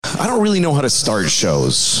I don't really know how to start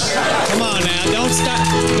shows. Come on now,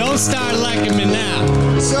 don't start liking me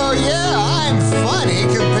now. So yeah, I'm funny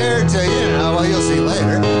compared to, well, you'll see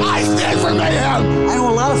later. I stand for mayhem! I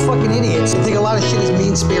know a lot of fucking idiots that think a lot of shit is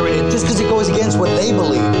mean-spirited just because it goes against what they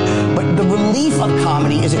believe. But the relief of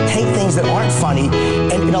comedy is it takes things that aren't funny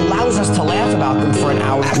and it allows us to laugh about them for an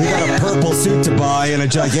hour. We got a purple suit to buy and a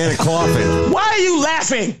gigantic coffin. Why are you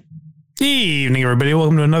laughing? Evening, everybody.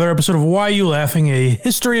 Welcome to another episode of Why You Laughing, a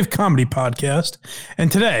history of comedy podcast.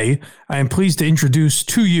 And today, I am pleased to introduce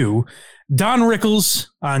to you Don Rickles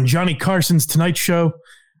on Johnny Carson's Tonight Show.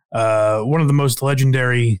 One of the most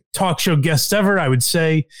legendary talk show guests ever, I would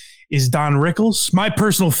say, is Don Rickles. My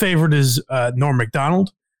personal favorite is Norm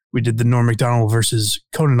Macdonald. We did the Norm Macdonald versus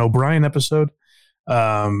Conan O'Brien episode. But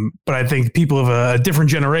I think people of a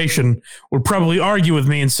different generation would probably argue with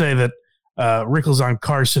me and say that Rickles on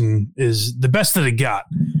Carson is the best that it got.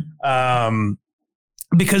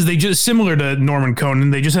 Because they just, similar to Norm and Conan,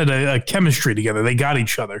 they just had a chemistry together. They got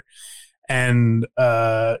each other. And,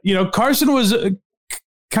 Carson was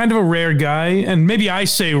kind of a rare guy. And maybe I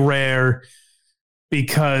say rare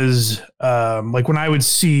because, like, when I would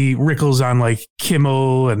see Rickles on, like,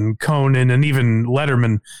 Kimmel and Conan and even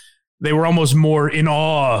Letterman, they were almost more in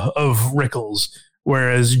awe of Rickles.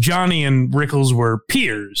 Whereas Johnny and Rickles were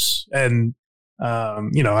peers. And, I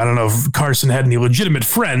don't know if Carson had any legitimate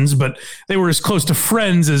friends, but they were as close to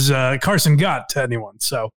friends as Carson got to anyone.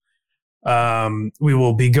 So we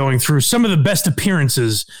will be going through some of the best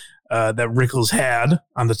appearances that Rickles had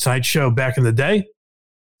on The Tonight Show back in the day.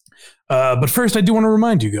 But first, I do want to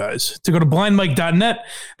remind you guys to go to blindmike.net.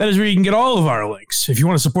 That is where you can get all of our links. If you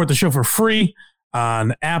want to support the show for free,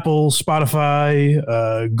 on Apple, Spotify,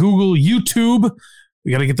 Google, YouTube.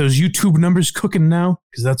 We got to get those YouTube numbers cooking now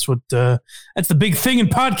because that's the big thing in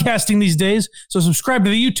podcasting these days. So subscribe to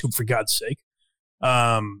the YouTube for God's sake.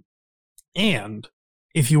 And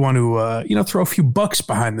if you want to, throw a few bucks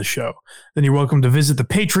behind the show, then you're welcome to visit the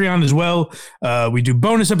Patreon as well. We do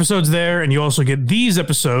bonus episodes there, and you also get these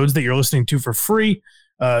episodes that you're listening to for free.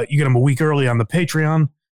 You get them a week early on the Patreon.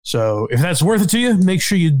 So if that's worth it to you, make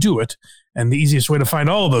sure you do it. And the easiest way to find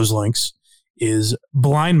all of those links is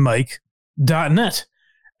blindmike.net.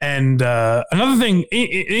 And another thing,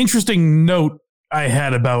 interesting note I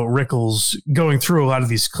had about Rickles going through a lot of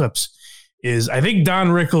these clips is I think Don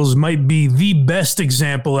Rickles might be the best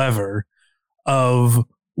example ever of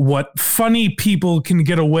what funny people can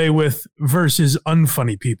get away with versus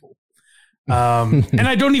unfunny people. And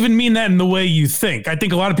I don't even mean that in the way you think. I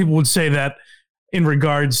think a lot of people would say that in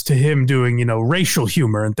regards to him doing, racial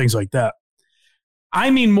humor and things like that. I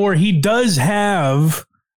mean more, he does have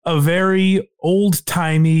a very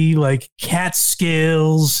old-timey, like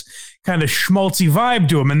Catskills kind of schmaltzy vibe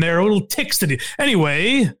to him. And there are little ticks that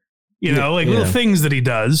little things that he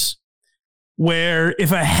does where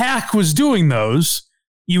if a hack was doing those,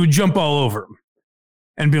 you would jump all over him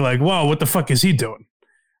and be like, wow, what the fuck is he doing?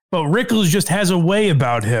 But Rickles just has a way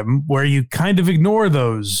about him where you kind of ignore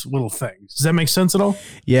those little things. Does that make sense at all?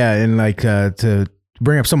 Yeah, and like to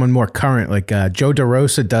bring up someone more current, like Joe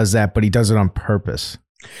DeRosa does that, but he does it on purpose.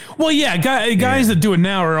 Well, yeah, guys that do it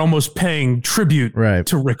now are almost paying tribute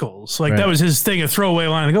to Rickles. Like that was his thing, a throwaway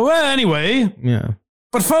line. I go, well, anyway. Yeah.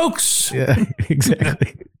 But folks. Yeah,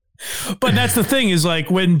 exactly. But that's the thing is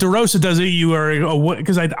like when DeRosa does it, you are,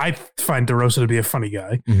 because I find DeRosa to be a funny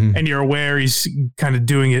guy, and you're aware he's kind of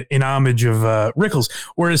doing it in homage of Rickles.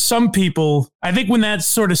 Whereas some people, I think when that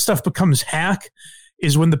sort of stuff becomes hack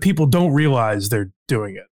is when the people don't realize they're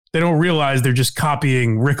doing it. They don't realize they're just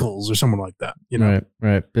copying Rickles or someone like that.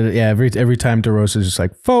 Right. But yeah, every time DeRosa is just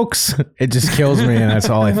like, folks, it just kills me. And that's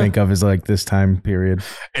all I think of is like this time period.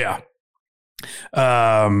 Yeah.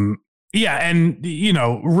 Yeah, and,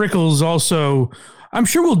 Rickles also, I'm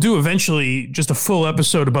sure we'll do eventually just a full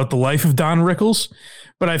episode about the life of Don Rickles,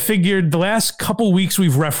 but I figured the last couple weeks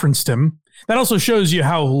we've referenced him. That also shows you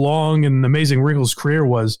how long and amazing Rickles' career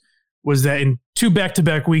was that in 2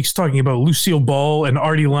 back-to-back weeks talking about Lucille Ball and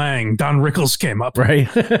Artie Lang, Don Rickles came up. Right.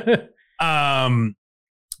 And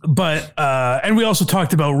we also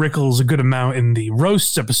talked about Rickles a good amount in the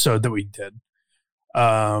roasts episode that we did. But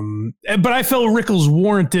I felt Rickles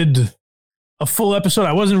warranted a full episode.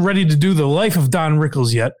 I wasn't ready to do the life of Don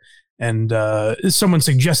Rickles yet. And someone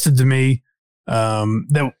suggested to me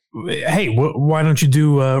that, hey, why don't you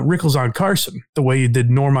do Rickles on Carson the way you did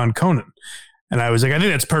Norm on Conan? And I was like, I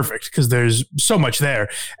think that's perfect because there's so much there.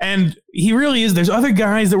 And he really is. There's other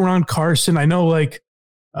guys that were on Carson. I know, like,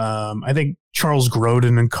 I think Charles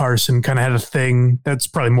Grodin and Carson kind of had a thing. That's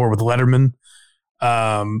probably more with Letterman.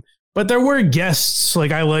 But there were guests,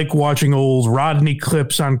 like I like watching old Rodney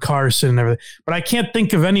clips on Carson and everything, but I can't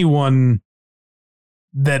think of anyone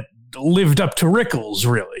that lived up to Rickles,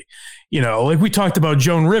 really. You know, like we talked about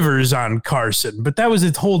Joan Rivers on Carson, but that was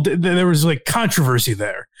there was like controversy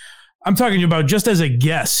there. I'm talking about just as a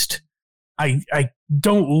guest. I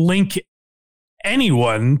don't link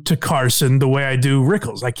anyone to Carson the way I do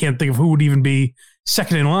Rickles. I can't think of who would even be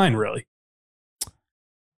second in line, really.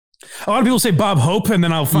 A lot of people say Bob Hope, and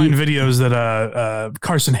then I'll find videos that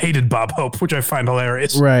Carson hated Bob Hope, which I find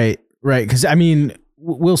hilarious. Right. Because, I mean,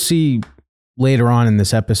 we'll see later on in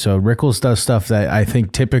this episode, Rickles does stuff that I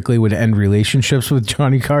think typically would end relationships with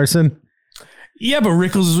Johnny Carson. Yeah, but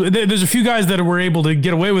Rickles, there's a few guys that were able to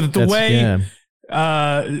get away with it the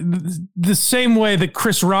same way that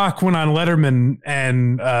Chris Rock went on Letterman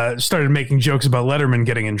and started making jokes about Letterman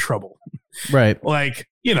getting in trouble. Right. Like,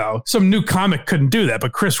 you know, some new comic couldn't do that,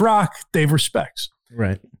 but Chris Rock, Dave respects.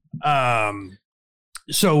 Right.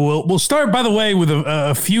 So we'll start, by the way, with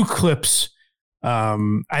a few clips.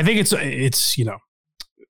 I think it's you know,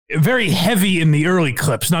 very heavy in the early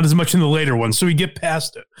clips, not as much in the later ones, so we get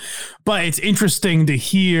past it. But it's interesting to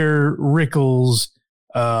hear Rickles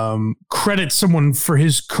credit someone for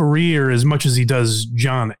his career as much as he does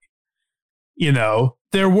Johnny. You know,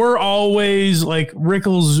 there were always like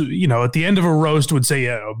Rickles, you know, at the end of a roast would say,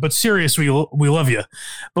 yeah, but seriously, we love you.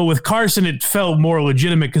 But with Carson, it felt more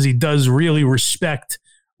legitimate because he does really respect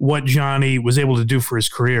what Johnny was able to do for his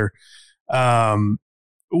career.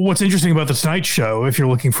 What's interesting about the Tonight Show, if you're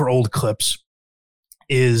looking for old clips,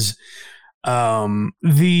 is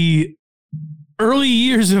the early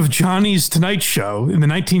years of Johnny's Tonight Show in the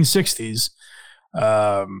 1960s.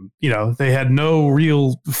 You know, they had no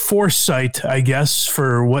real foresight, I guess,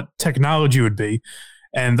 for what technology would be.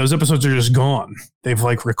 And those episodes are just gone. They've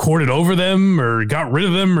like recorded over them or got rid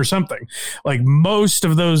of them or something. Like most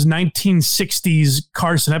of those 1960s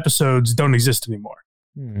Carson episodes don't exist anymore.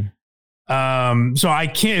 So I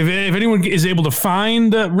can't, if anyone is able to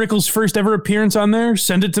find Rickles' first ever appearance on there,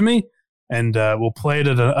 send it to me and we'll play it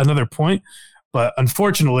at another point. But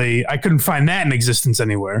unfortunately, I couldn't find that in existence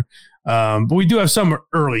anywhere. But we do have some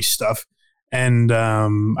early stuff. And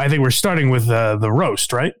I think we're starting with the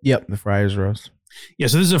roast, right? Yep, the Friars roast. Yeah,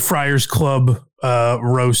 so this is a Friars Club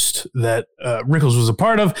roast that Rickles was a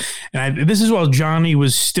part of. And this is while Johnny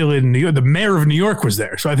was still in New York. The mayor of New York was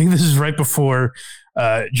there. So I think this is right before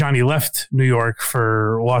Johnny left New York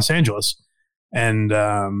for Los Angeles. And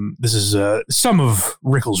this is some of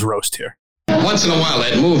Rickles' roast here. Once in a while,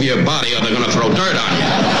 they'd move your body or they're going to throw dirt on you.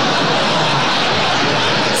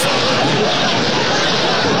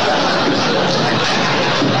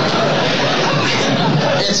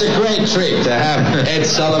 It's a great treat to have Ed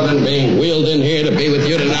Sullivan being wheeled in here to be with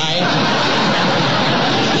you tonight.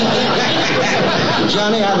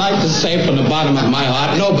 Johnny, I'd like to say from the bottom of my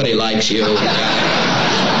heart, nobody likes you. You're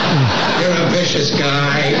a vicious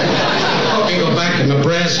guy. Hope you go back to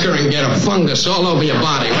Nebraska and get a fungus all over your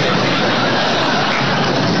body.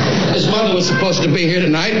 His mother was supposed to be here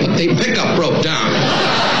tonight, but the pickup broke down.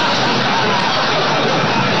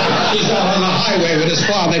 He's out on the highway with his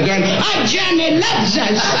father going, "Oh, Johnny loves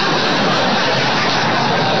us."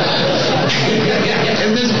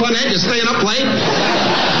 And Miss Bonnet, you staying up late?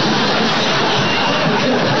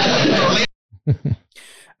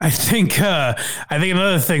 I think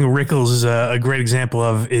another thing Rickles is a great example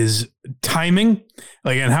of is timing,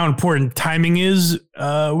 like, and how important timing is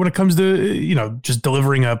when it comes to, you know, just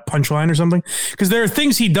delivering a punchline or something. Because there are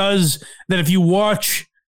things he does that if you watch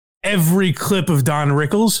every clip of Don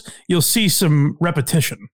Rickles, you'll see some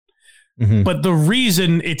repetition. Mm-hmm. But the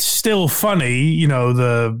reason it's still funny, you know,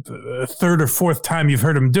 the third or fourth time you've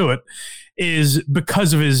heard him do it, is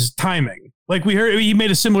because of his timing. Like we heard, he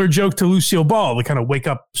made a similar joke to Lucille Ball, the kind of wake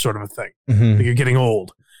up sort of a thing. Mm-hmm. Like you're getting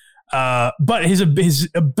old. But his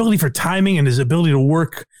ability for timing and his ability to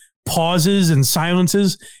work pauses and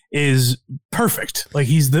silences is perfect. Like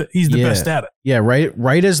he's the best at it. Yeah,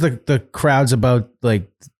 right as the crowd's about,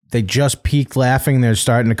 like, they just peaked laughing, they're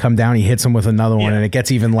starting to come down, he hits them with another one, and it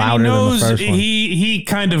gets even louder than the first one. He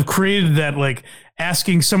kind of created that, like,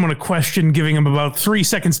 asking someone a question, giving him about 3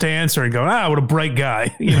 seconds to answer and going, what a bright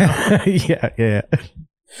guy. You know? Yeah.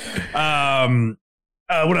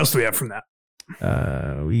 What else do we have from that?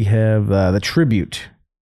 We have the tribute.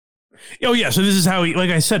 Oh, yeah. So this is how like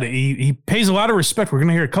I said, he pays a lot of respect. We're going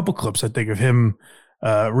to hear a couple clips, I think, of him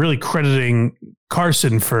really crediting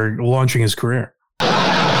Carson for launching his career.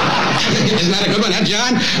 Isn't that a good one, huh,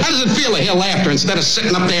 John? How does it feel to hear laughter instead of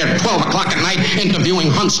sitting up there at 12 o'clock at night interviewing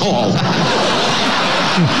Hunt's Hall?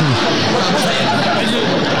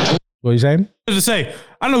 What are you saying? I was to say,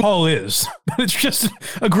 I don't know who Paul is, but it's just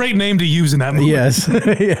a great name to use in that movie. Yes.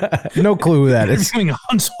 Yeah. No clue who that is.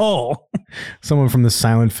 Hunts Hall. Someone from the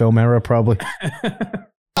silent film era, probably.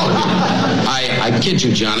 I kid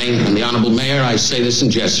you, Johnny, and the Honorable Mayor, I say this in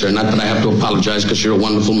jest, sir. Not that I have to apologize, because you're a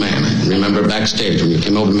wonderful man. I remember backstage when you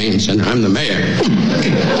came over to me and said, I'm the mayor.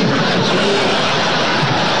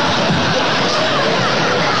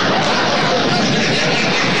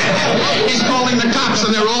 He's calling the cops,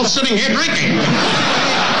 and they're all sitting here drinking.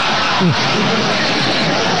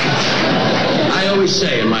 I always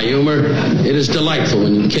say in my humor, it is delightful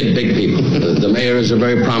when you kid big people. The mayor is a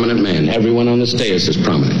very prominent man. Everyone on this dais is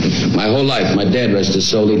prominent. My whole life, my dad, rest his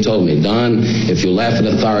soul, he told me, Don, if you laugh at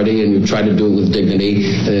authority and you try to do it with dignity,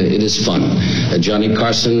 it is fun. Johnny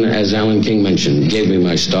Carson, as Alan King mentioned, gave me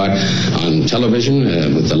my start on television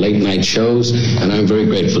with the late night shows, and I'm very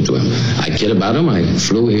grateful to him. I kid about him. I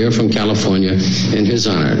flew here from California in his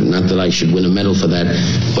honor. Not that I should win a medal for that,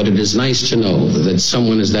 but it is nice to know that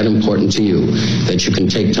someone is that important to you, that you can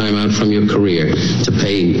take time out from your career to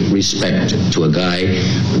pay respect to a guy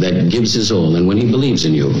that gives his all. And when he believes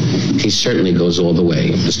in you, he certainly goes all the way.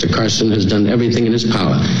 Mr. Carson has done everything in his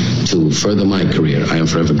power to further my career. I am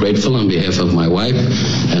forever grateful on behalf of my wife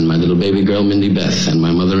and my little baby girl, Mindy Beth, and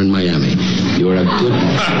my mother in Miami. You are a good...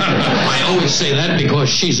 I always say that because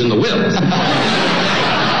she's in the will.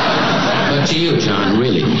 But to you, John,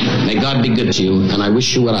 really, may God be good to you, and I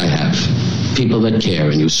wish you what I have. People that care,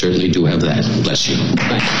 and you certainly do have that. Bless you.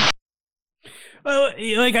 Well,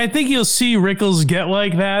 like, I think you'll see Rickles get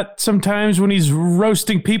like that sometimes when he's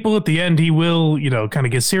roasting people. At the end, he will, kind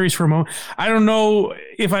of get serious for a moment. I don't know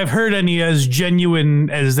if I've heard any as genuine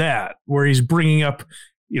as that, where he's bringing up,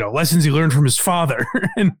 lessons he learned from his father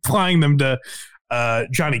and applying them to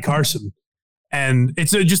Johnny Carson. And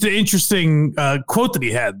it's just an interesting quote that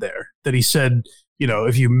he had there, that he said,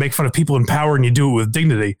 if you make fun of people in power and you do it with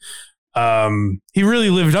dignity, he really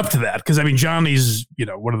lived up to that. Because, Johnny's,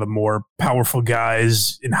 one of the more powerful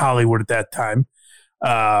guys in Hollywood at that time.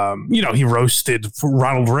 He roasted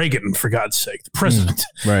Ronald Reagan, for God's sake, the president.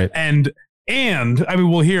 Right. And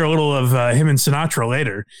we'll hear a little of him and Sinatra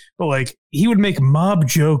later, but he would make mob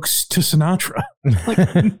jokes to Sinatra.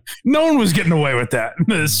 No one was getting away with that in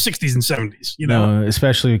the 60s and 70s, No,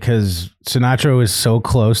 especially because Sinatra was so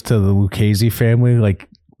close to the Lucchese family, like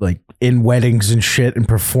in weddings and shit and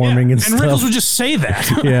performing and stuff. And Rickles would just say that.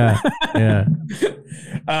 Yeah.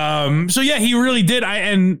 So yeah, he really did.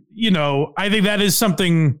 I think that is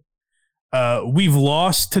something we've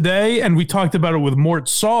lost today. And we talked about it with Mort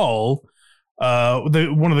Saul.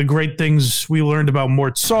 One of the great things we learned about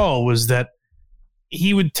Mort Saul was that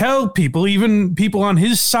he would tell people, even people on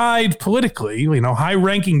his side politically,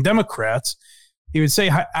 high-ranking Democrats, he would say,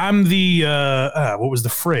 I'm the, what was the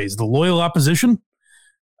phrase? The loyal opposition?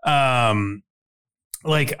 I'm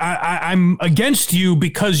against you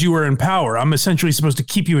because you are in power. I'm essentially supposed to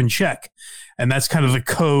keep you in check. And that's kind of the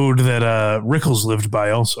code that Rickles lived by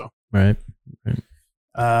also. Right.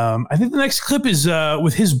 I think the next clip is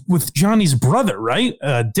with Johnny's brother, right?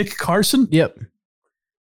 Dick Carson. Yep.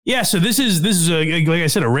 Yeah. So this is like I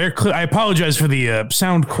said, a rare clip. I apologize for the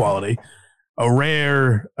sound quality. A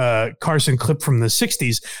rare Carson clip from the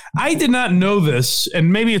 60s. I did not know this,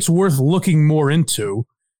 and maybe it's worth looking more into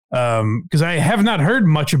because I have not heard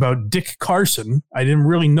much about Dick Carson. I didn't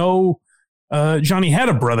really know Johnny had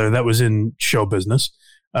a brother that was in show business.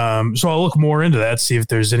 So I'll look more into that, see if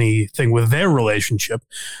there's anything with their relationship.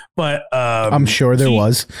 But I'm sure there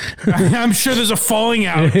was. I'm sure there's a falling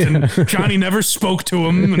out, and Johnny never spoke to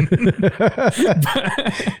him.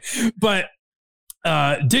 But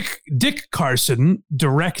Dick Carson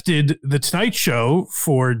directed The Tonight Show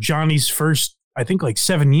for Johnny's first, I think,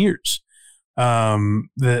 7 years.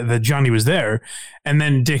 That Johnny was there, and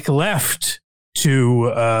then Dick left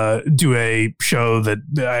to do a show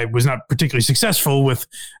that was not particularly successful with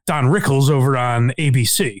Don Rickles over on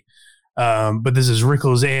ABC. But this is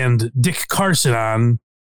Rickles and Dick Carson on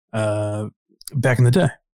back in the day.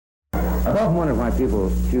 I've often wondered why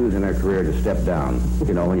people choose in their career to step down.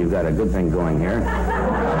 When you've got a good thing going here.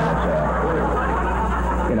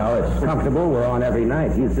 It's comfortable. We're on every night.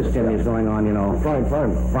 This Timmy is going on, prime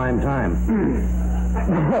time.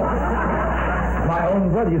 My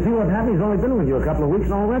own brother. You see what happened? He's only been with you a couple of weeks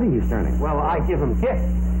and already he's turning. Well, I give him gifts.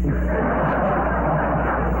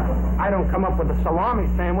 I don't come up with a salami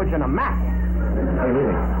sandwich and a Mac. Hey,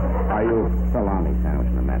 really? Are you salami sandwich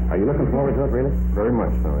and a Mac? Are you looking forward to it, really? Very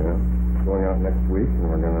much so, yeah. Going out next week, and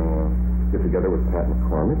we're going to get together with Pat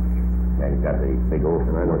McCormick. Yeah, he's got the big old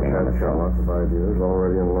and I know working on the show. Lots of ideas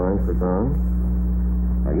already in line for Don.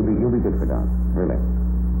 You'll be good for Don, really.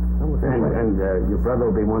 And your brother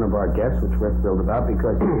will be one of our guests, which we're thrilled about,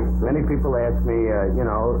 because many people ask me,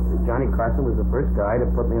 Johnny Carson was the first guy to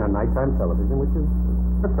put me on nighttime television, which is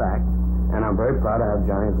a fact. And I'm very proud to have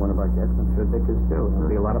Johnny as one of our guests. I'm sure Dick is too. It'll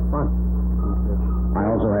be a lot of fun. I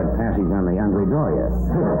also had passage on the Andre Doria.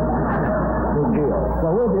 Good deal. So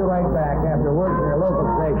we'll be right back after words from your local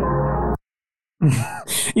station.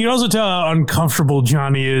 You can also tell how uncomfortable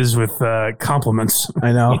Johnny is with compliments.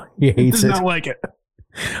 I know. He hates does it. not like it.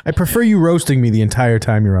 I prefer you roasting me the entire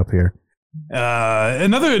time you're up here.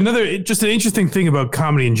 Another just an interesting thing about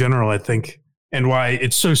comedy in general, I think, and why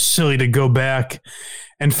it's so silly to go back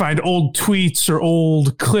and find old tweets or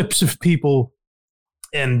old clips of people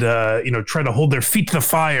and try to hold their feet to the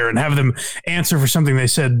fire and have them answer for something they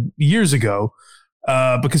said years ago.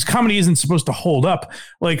 Because comedy isn't supposed to hold up.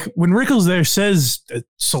 Like when Rickles there says a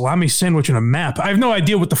salami sandwich and a map, I have no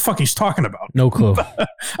idea what the fuck he's talking about. No clue.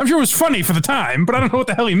 I'm sure it was funny for the time, but I don't know what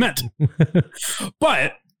the hell he meant.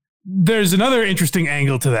 But there's another interesting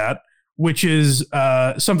angle to that, which is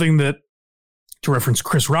something that, to reference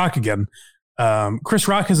Chris Rock again, Chris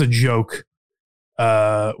Rock has a joke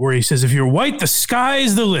where he says, if you're white, the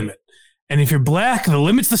sky's the limit. And if you're black, the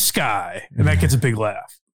limit's the sky. And that gets a big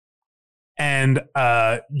laugh. And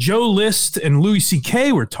Joe List and Louis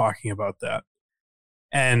C.K. were talking about that.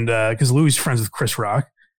 And because Louis is friends with Chris Rock.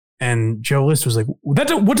 And Joe List was like, what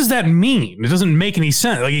does that mean? It doesn't make any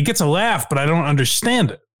sense. Like, he gets a laugh, but I don't understand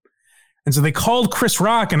it. And so they called Chris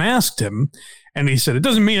Rock and asked him. And he said, it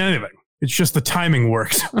doesn't mean anything. It's just the timing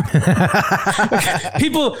worked.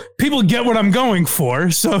 People get what I'm going for.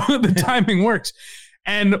 So the timing works.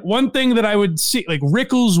 And one thing that I would see, like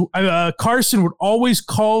Rickles, Carson would always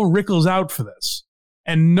call Rickles out for this,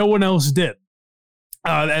 and no one else did.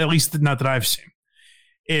 At least not that I've seen.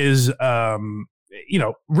 Is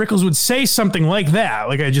Rickles would say something like that,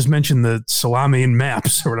 like I just mentioned, the salami and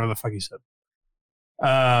maps or whatever the fuck he said.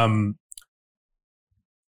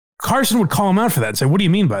 Carson would call him out for that and say, "What do you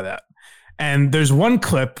mean by that?" And there's one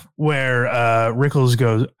clip where Rickles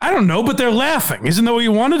goes, I don't know, but they're laughing. Isn't that what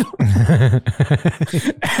you wanted? And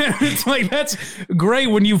it's like, that's great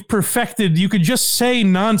when you've perfected, you could just say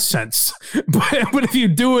nonsense. But if you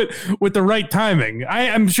do it with the right timing,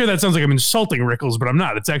 I'm sure that sounds like I'm insulting Rickles, but I'm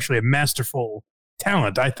not. It's actually a masterful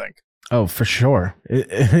talent, I think. Oh, for sure.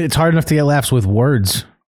 It's hard enough to get laughs with words.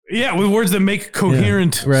 Yeah, with words that make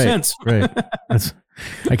coherent sense. Right.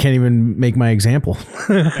 I can't even make my example.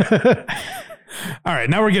 All right,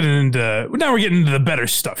 now we're getting into the better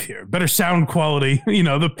stuff here. Better sound quality.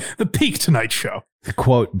 The peak Tonight Show.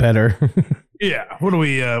 Quote better. Yeah. What do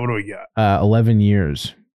we got? 11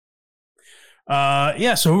 years.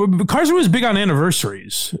 So Carson was big on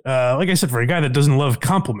anniversaries. Like I said, for a guy that doesn't love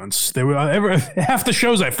compliments, there were half the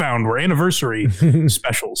shows I found were anniversary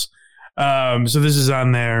specials. So this is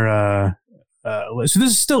on there. So this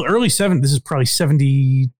is still early 70s. This is probably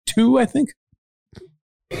 72, I think.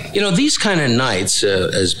 These kind of nights,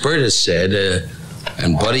 as Bert has said,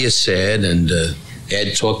 and Buddy has said, and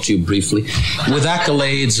Ed talked to you briefly, with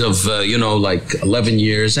accolades of, like 11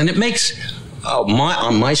 years, and it makes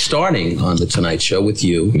my starting on the Tonight Show with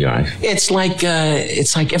you. Yeah. It's like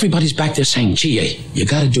everybody's back there saying, gee, you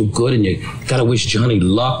got to do good, and you got to wish Johnny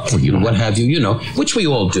luck, or what have you, which we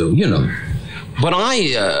all do, But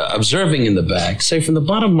I, observing in the back, say from the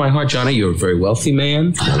bottom of my heart, Johnny, you're a very wealthy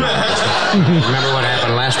man. Remember what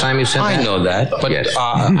happened last time you said that? I know that, but yes.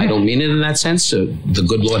 I don't mean it in that sense. The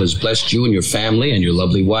good Lord has blessed you and your family and your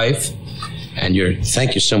lovely wife. And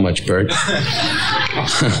thank you so much, Bert.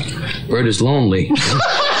 Bert is lonely.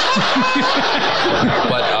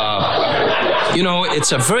 But,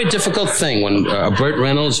 it's a very difficult thing when Burt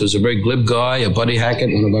Reynolds, who's a very glib guy, Buddy Hackett,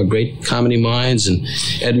 one of our great comedy minds, and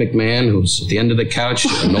Ed McMahon, who's at the end of the couch,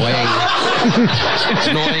 annoying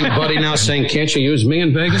Buddy now saying, can't you use me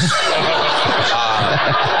in Vegas?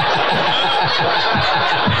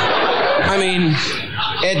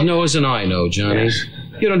 Ed knows and I know, Johnny. Yes.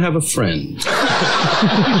 You don't have a friend. You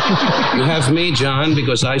have me, John,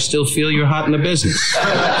 because I still feel you're hot in the business.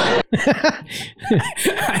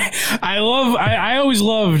 I always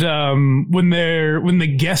loved when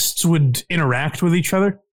the guests would interact with each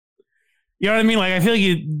other. You know what I mean? Like, I feel like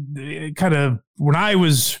it kind of, when I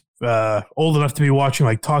was old enough to be watching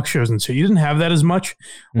like talk shows and so, you didn't have that as much,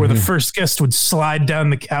 where the first guest would slide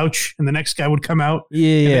down the couch and the next guy would come out.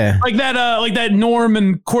 Yeah. Like that Norm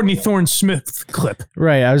and Courtney Thorne-Smith clip.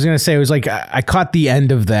 Right. I was going to say, it was like, I caught the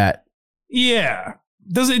end of that. Yeah.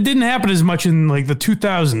 It didn't happen as much in like the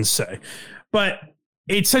 2000s, say. But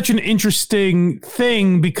it's such an interesting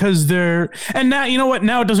thing because and now, you know what?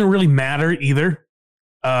 Now it doesn't really matter either.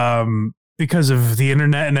 because of the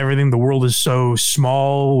internet and everything, the world is so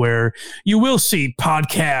small where you will see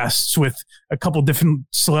podcasts with a couple different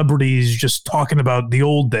celebrities just talking about the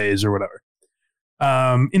old days or whatever.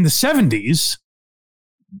 In the 70s,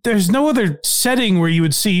 there's no other setting where you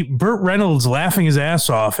would see Burt Reynolds laughing his ass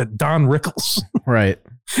off at Don Rickles. Right.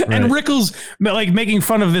 And Rickles like making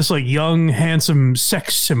fun of this like young, handsome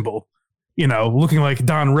sex symbol, you know, looking like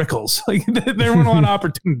Don Rickles. Like there weren't a lot of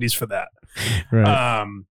opportunities for that. Right.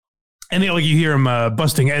 And like you hear him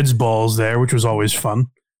busting Ed's balls there, which was always fun.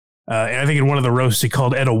 And I think in one of the roasts he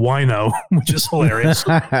called Ed a wino, which is hilarious.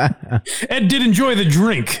 Ed did enjoy the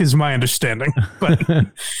drink, is my understanding. But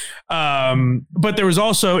there was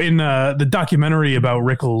also in the documentary about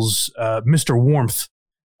Rickles, Mr. Warmth.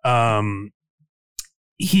 Ed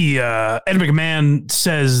McMahon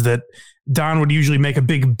says that Don would usually make a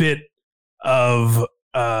big bit of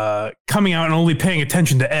coming out and only paying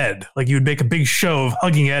attention to Ed. Like you would make a big show of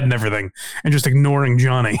hugging Ed and everything and just ignoring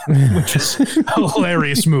Johnny, which is a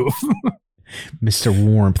hilarious move. Mr.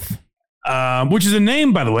 Warmth. Which is a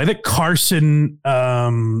name, by the way, that Carson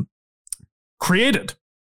created.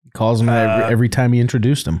 He calls him every time he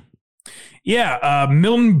introduced him. Yeah.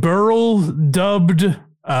 Milton Berle dubbed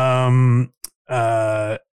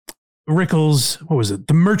Rickles, what was it?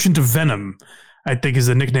 The Merchant of Venom, I think is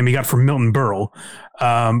the nickname he got from Milton Berle.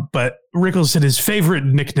 But Rickles said his favorite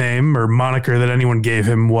nickname or moniker that anyone gave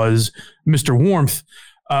him was Mr. Warmth.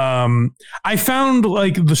 I found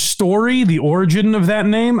like the story, the origin of that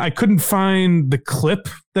name. I couldn't find the clip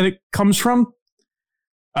that it comes from.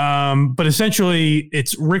 But essentially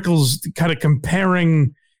it's Rickles kind of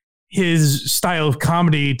comparing his style of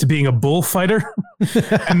comedy to being a bullfighter.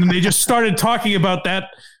 And then they just started talking about that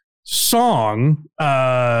song,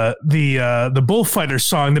 the bullfighter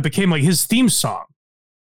song that became like his theme song.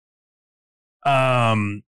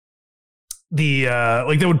 Like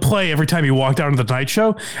they would play every time he walked out on the Tonight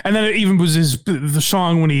Show, and then it even was the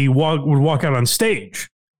song when he would walk out on stage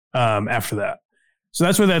after that. So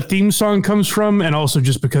that's where that theme song comes from, and also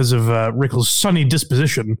just because of Rickles' sunny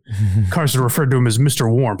disposition, Carson referred to him as Mr.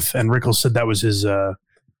 Warmth, and Rickles said that was his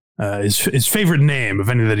favorite name of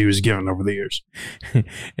any that he was given over the years.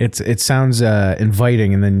 It sounds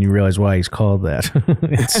inviting, and then you realize why he's called that.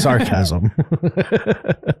 It's sarcasm.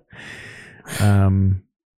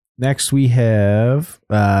 Next, we have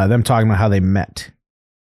them talking about how they met.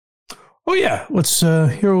 Oh yeah, let's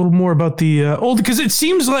hear a little more about the old, because it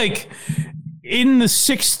seems like in the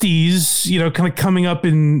 60s, you know, kind of coming up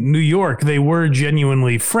in New York, they were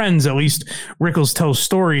genuinely friends. At least Rickles tells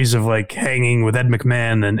stories of like hanging with Ed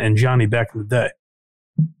McMahon and Johnny back in the day.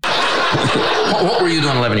 What were you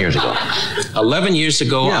doing 11 years ago? 11 years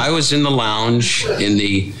ago, I was in the lounge in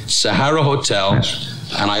the Sahara Hotel.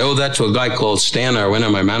 And I owe that to a guy called Stan Irwin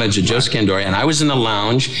and my manager, Joe Scandori. And I was in the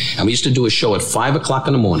lounge, and we used to do a show at 5 o'clock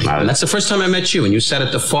in the morning. And that's the first time I met you, and you sat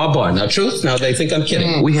at the far bar. Now, truth? Now, they think I'm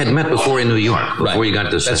kidding. We had met before in New York, before you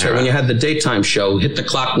got to That's right, when you had the daytime show, hit the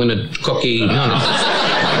clock, win a cookie. Hit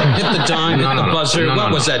the dime, hit the buzzer.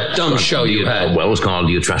 What was that dumb show you had? Well, it was called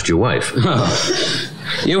Do You Trust Your Wife?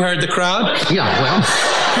 You heard the crowd? Yeah, well...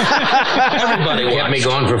 Everybody watched. Kept me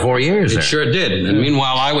going for 4 years. It sure did. And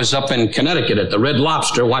meanwhile, I was up in Connecticut at the Red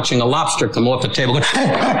Lobster watching a lobster come off the table going,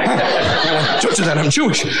 Judge that, I'm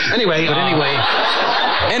Jewish. Anyway,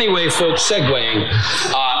 folks, segueing.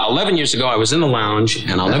 11 years ago, I was in the lounge,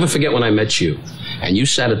 and I'll never forget when I met you. And you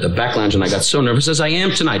sat at the back lounge, and I got so nervous, as I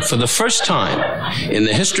am tonight. For the first time in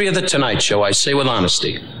the history of The Tonight Show, I say with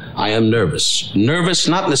honesty, I am nervous. Nervous,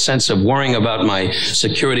 not in the sense of worrying about my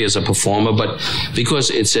security as a performer, but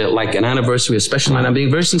because it's like an anniversary, a special night. I'm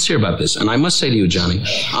being very sincere about this. And I must say to you, Johnny,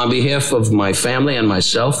 on behalf of my family and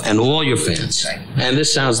myself and all your fans, and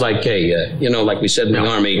this sounds like like we said in the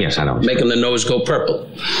Army, making the nose go purple.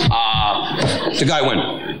 The guy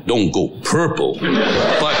went, don't go purple.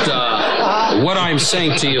 But what I'm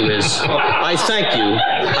saying to you is, I thank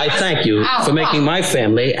you for making my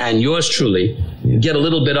family and yours truly get a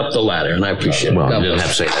little bit up the ladder, and I appreciate it. Well, you didn't have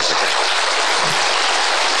to say that.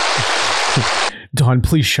 Don,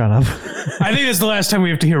 please shut up. I think it's the last time we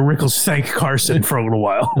have to hear Rickles thank Carson for a little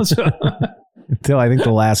while. Until I think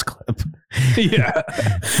the last clip. Yeah.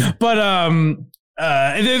 But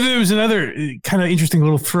there was another kind of interesting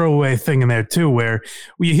little throwaway thing in there, too, where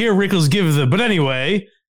you hear Rickles give the, but anyway...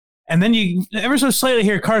 And then you ever so slightly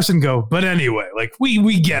hear Carson go, but anyway, like,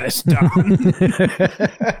 we get it, Don. And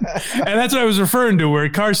that's what I was referring to, where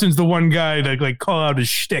Carson's the one guy to, like, call out his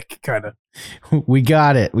shtick, kind of. We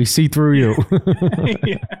got it. We see through you.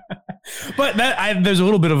 Yeah. But there's a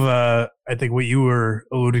little bit of, I think what you were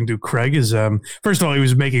alluding to, Craig, is, first of all, he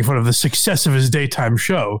was making fun of the success of his daytime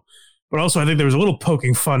show. But also, I think there was a little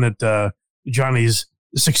poking fun at Johnny's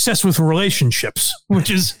success with relationships, which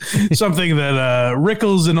is something that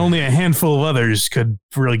Rickles and only a handful of others could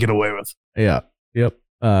really get away with. Yeah. Yep.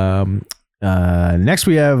 Next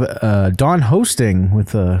we have Don hosting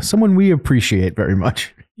with someone we appreciate very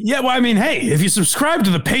much. Yeah, well, I mean, hey, if you subscribe to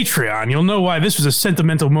the Patreon, you'll know why this was a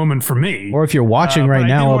sentimental moment for me. Or if you're watching right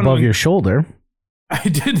now above your shoulder. I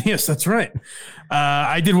did. Yes, that's right.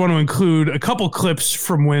 I did want to include a couple clips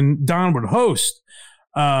from when Don would host.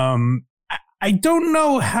 I don't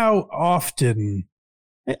know how often.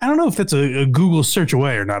 I don't know if that's a Google search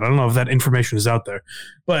away or not. I don't know if that information is out there.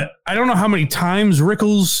 But I don't know how many times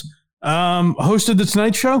Rickles hosted the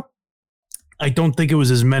Tonight Show. I don't think it was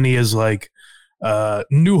as many as like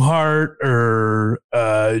Newhart or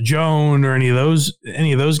Joan or any of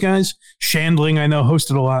those guys. Shandling, I know,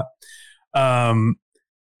 hosted a lot.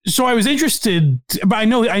 So I was interested, but I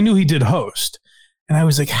knew he did host, and I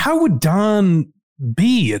was like, how would Don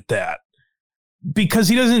be at that? Because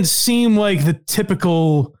he doesn't seem like the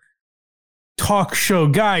typical talk show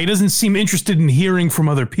guy. He doesn't seem interested in hearing from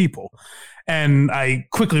other people. And I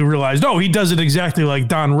quickly realized, he does it exactly like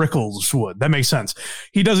Don Rickles would. That makes sense.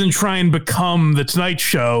 He doesn't try and become the Tonight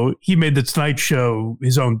Show. He made the Tonight Show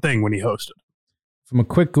his own thing when he hosted. From a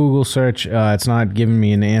quick Google search, it's not giving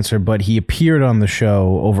me an answer, but he appeared on the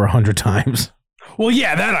show over 100 times. Well,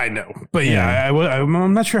 yeah, that I know. But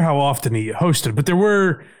I'm not sure how often he hosted, but there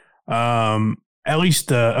were at least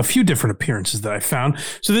a few different appearances that I found.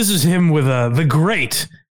 So this is him with the great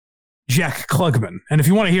Jack Klugman. And if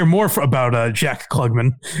you want to hear more about Jack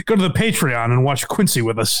Klugman, go to the Patreon and watch Quincy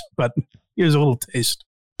with us. But here's a little taste.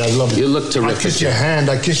 I love you. Look terrific. I kiss your hand,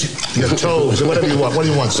 I kiss your toes, whatever you want. What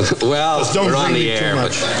do you want, sir? Well, don't we're on bring the me too air,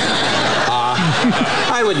 much. but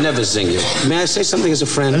I would never zing you. May I say something as a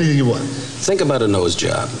friend? Anything you want. Think about a nose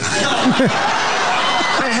job.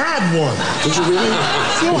 I had one. Did you really?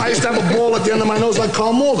 No, I used to have a ball at the end of my nose like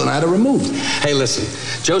Carl Malden. I had it removed. Hey, listen,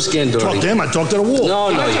 Joe Scandori. Talk to him, I talk to the wall. No,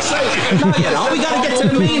 we got to get to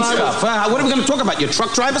the main stuff. What are we going to talk about? Your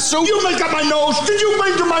truck driver suit? You make up my nose. Did you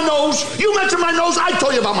mention my nose? You mentioned my nose. I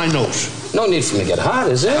told you about my nose. No need for me to get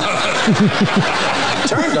hot, is there?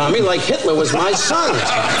 Turned on me like Hitler was my son.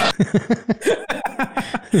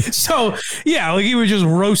 So, yeah, like he would just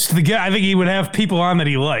roast the guy. I think he would have people on that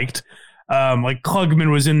he liked. Like Klugman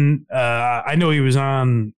was in, I know he was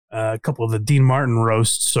on a couple of the Dean Martin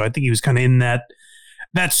roasts, so I think he was kind of in that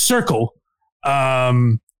circle.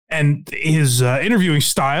 And his interviewing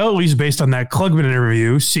style, at least based on that Klugman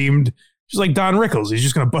interview, seemed just like Don Rickles. He's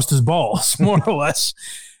just going to bust his balls, more or less.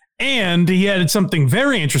 And he added something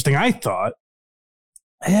very interesting, I thought.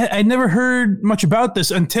 I'd never heard much about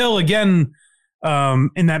this until, again,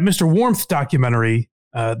 in that Mr. Warmth documentary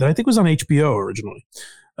that I think was on HBO originally.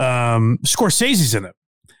 Scorsese's in it,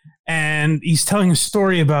 and he's telling a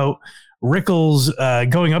story about Rickles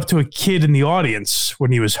going up to a kid in the audience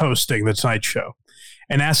when he was hosting the Tonight Show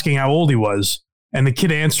and asking how old he was, and the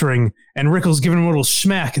kid answering, and Rickles giving him a little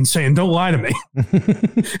smack and saying, "Don't lie to me."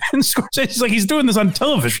 And Scorsese's like, he's doing this on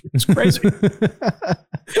television. It's crazy.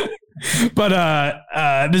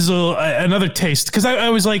 But this is another taste, because I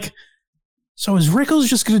was like, so is Rickles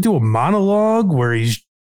just going to do a monologue where he's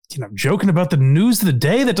joking about the news of the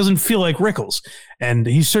day? That doesn't feel like Rickles. And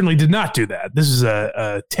he certainly did not do that. This is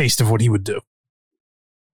a taste of what he would do.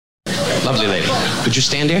 Lovely lady. Could you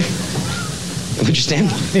stand here? Could you stand?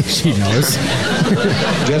 She knows. Do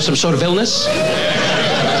you have some sort of illness?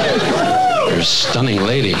 You're a stunning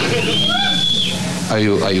lady. Are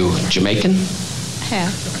you Jamaican?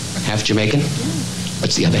 Half. Half Jamaican?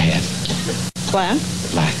 What's the other half? Black.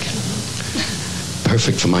 Black.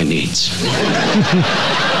 Perfect for my needs. You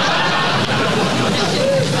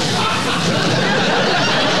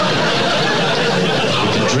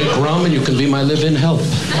can drink rum and you can be my live-in help.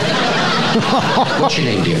 What's your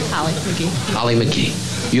name, dear? Holly McGee. Holly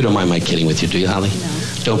McGee. You don't mind my kidding with you, do you, Holly? No.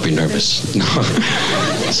 Don't be nervous. No.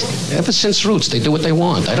 Ever since Roots, they do what they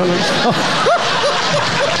want. I don't know.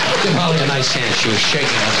 Give Holly a nice hand. She was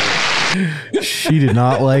shaking. She did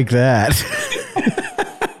not like that.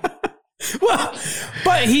 Well,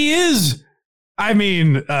 but he is. I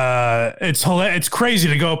mean, it's crazy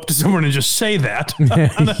to go up to someone and just say that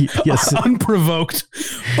Yes. unprovoked.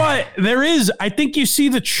 But there is, I think you see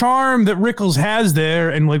the charm that Rickles has there,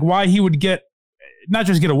 and like why he would not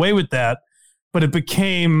just get away with that, but it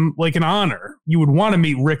became like an honor. You would want to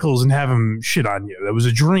meet Rickles and have him shit on you. That was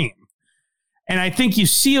a dream. And I think you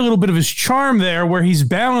see a little bit of his charm there, where he's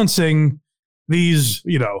balancing these,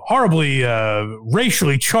 horribly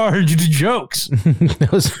racially charged jokes That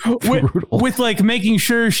was brutal. with like making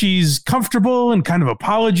sure she's comfortable and kind of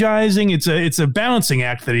apologizing. It's a balancing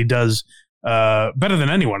act that he does better than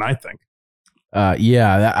anyone, I think.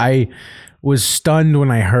 I was stunned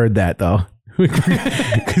when I heard that though,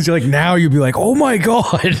 because you're like, now you'd be like, oh my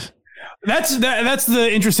god. That's the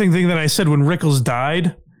interesting thing that I said when Rickles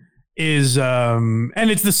died is, and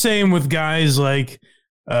it's the same with guys like,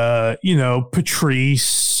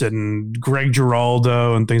 Patrice and Greg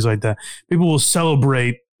Giraldo and things like that. People will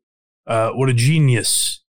celebrate what a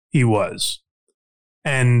genius he was.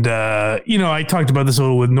 And, I talked about this a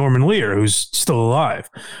little with Norman Lear, who's still alive.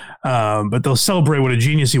 But they'll celebrate what a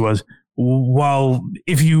genius he was. While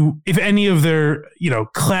if any of their,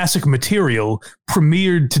 classic material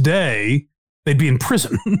premiered today, they'd be in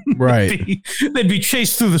prison. Right. they'd be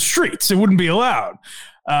chased through the streets. It wouldn't be allowed.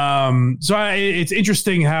 It's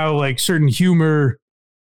interesting how like certain humor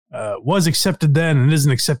was accepted then and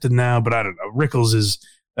isn't accepted now. But I don't know. Rickles is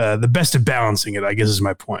the best at balancing it, I guess, is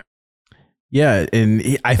my point. Yeah,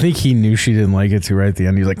 and I think he knew she didn't like it too right at the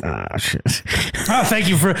end. He's like, shit. Thank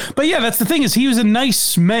you for... But yeah, that's the thing is he was a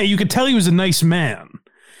nice man. You could tell he was a nice man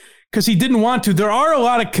because he didn't want to. There are a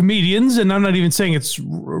lot of comedians, and I'm not even saying it's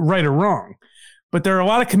right or wrong, but there are a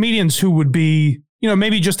lot of comedians who would be,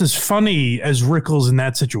 maybe just as funny as Rickles in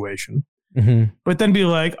that situation. Mm-hmm. But then be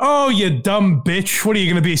like, oh, you dumb bitch. What are you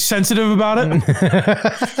going to be sensitive about it?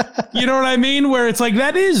 You know what I mean? Where it's like,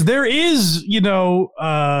 there is,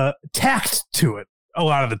 tact to it a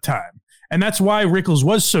lot of the time. And that's why Rickles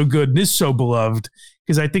was so good and is so beloved,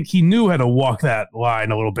 because I think he knew how to walk that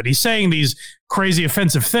line a little bit. He's saying these crazy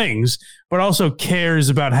offensive things, but also cares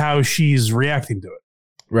about how she's reacting to it.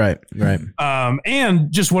 Right. And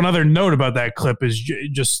just one other note about that clip is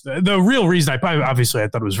just the real reason I thought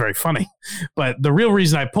it was very funny, but the real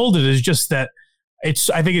reason I pulled it is just that I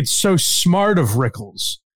think it's so smart of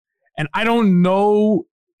Rickles. And I don't know,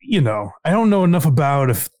 I don't know enough about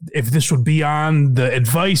if this would be on the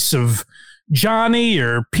advice of Johnny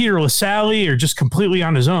or Peter LaSalle or just completely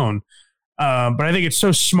on his own. But I think it's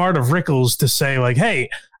so smart of Rickles to say like, hey,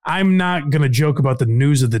 I'm not going to joke about the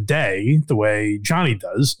news of the day the way Johnny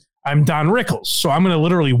does. I'm Don Rickles. So I'm going to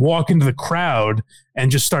literally walk into the crowd and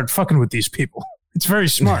just start fucking with these people. It's very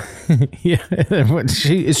smart. Yeah.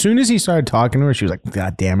 As soon as he started talking to her, she was like,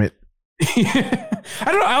 God damn it.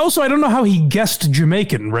 I don't know how he guessed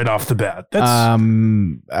Jamaican right off the bat. That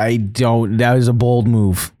was a bold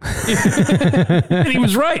move. And he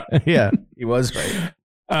was right. Yeah, he was right.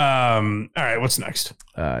 All right, what's next?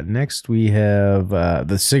 Next we have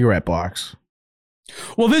the cigarette box.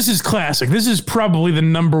 Well, this is classic. This is probably the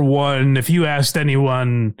number one. If you asked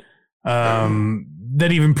anyone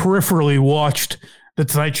that even peripherally watched the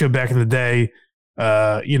Tonight Show back in the day,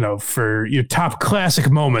 for your top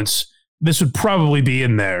classic moments, this would probably be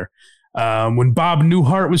in there. When Bob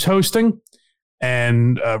Newhart was hosting,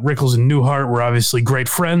 and Rickles and Newhart were obviously great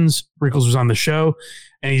friends. Rickles was on the show,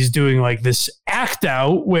 and he's doing like this act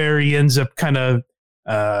out where he ends up kind of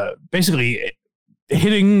basically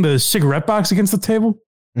hitting the cigarette box against the table.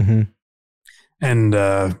 Mm-hmm. And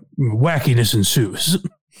wackiness ensues.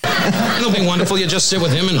 It'll be wonderful. You just sit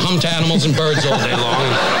with him and hum to animals and birds all day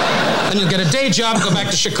long. Then you'll get a day job, go back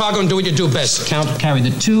to Chicago and do what you do best. Carry the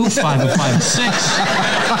 2, 5 and 5 is 6,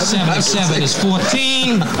 7 and 7 is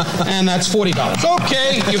 14, and that's $40.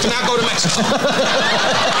 Okay, you can now go to Mexico.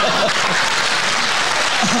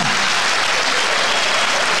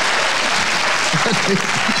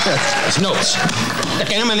 It's notes.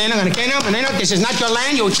 This is not your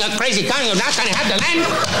land, you crazy cunt. You're not going to have the land.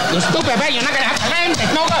 You stupid man, you're not going to have the land.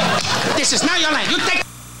 It's no good. This is not your land. You take...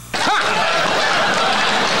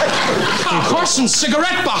 Carson's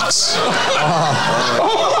cigarette box.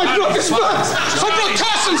 Oh, I broke his box. I broke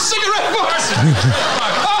Carson's cigarette box.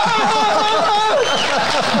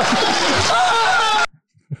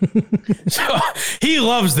 So he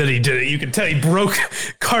loves that he did it. You can tell he broke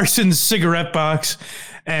Carson's cigarette box.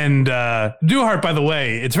 And Newhart, by the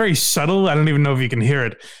way, it's very subtle. I don't even know if you can hear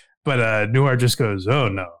it, but Newhart just goes, "Oh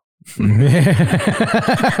no."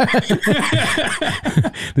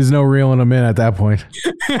 There's no reeling him in at that point.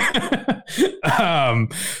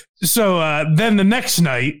 So then the next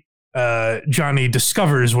night, Johnny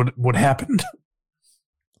discovers what happened.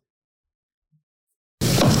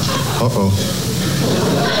 Uh-oh.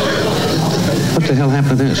 What the hell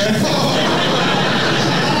happened to this?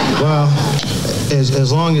 Well,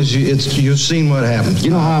 as long as you've seen what happened.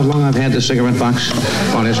 You know how long I've had the cigarette box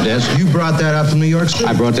on this desk? You brought that up from New York City?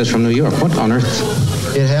 I brought this from New York. What on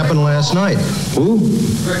earth? It happened last night. Who?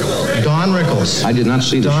 Don Rickles. I did not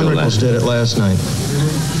see the show Don Rickles did it last night.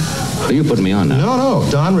 Are you putting me on now? No.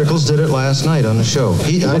 Don Rickles did it last night on the show.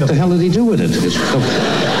 What the hell did he do with it?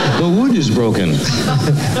 The wood is broken.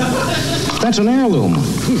 That's an heirloom.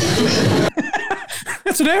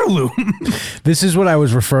 That's an heirloom. This is what I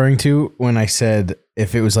was referring to when I said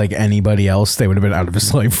if it was like anybody else, they would have been out of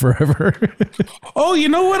his life forever. Oh, you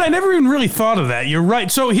know what? I never even really thought of that. You're right.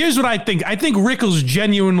 So here's what I think. I think Rickles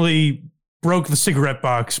genuinely broke the cigarette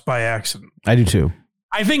box by accident. I do too.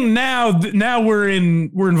 I think now we're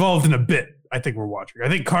involved in a bit. I think we're watching. I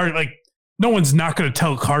think no one's not going to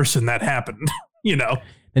tell Carson that happened. You know,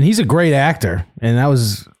 and he's a great actor, and that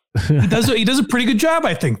was he does a pretty good job,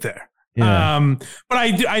 I think there. Yeah. But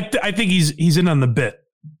I think he's in on the bit.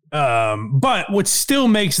 But what still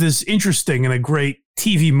makes this interesting and a great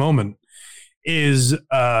TV moment is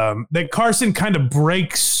that Carson kind of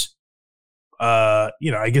breaks,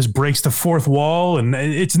 breaks the fourth wall, and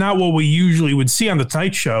it's not what we usually would see on the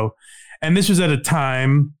Tonight Show. And this was at a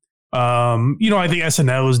time, I think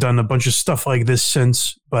SNL has done a bunch of stuff like this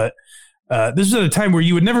since, but this was at a time where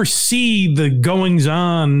you would never see the goings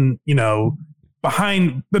on,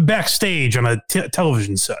 behind the backstage on a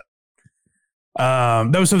television set.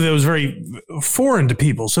 That was something that was very foreign to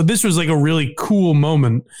people. So this was like a really cool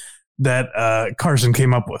moment that Carson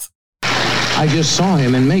came up with. I just saw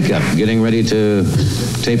him in makeup getting ready to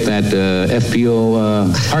tape that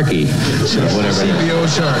FPO Harky, whatever.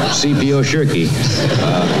 CPO Shirky.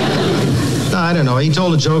 I don't know. He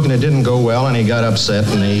told a joke and it didn't go well, and he got upset,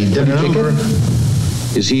 and he did a number.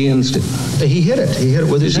 Is he in? He hit it. He hit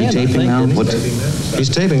it with his hand. Is he taping now? He's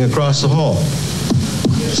taping across the hall.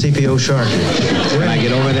 CPO Shark. Can I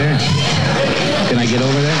get over there? Can I get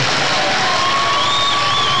over there?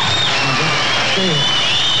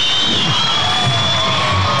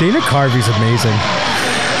 Dana Carvey's amazing.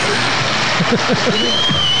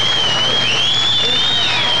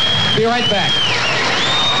 Be right back.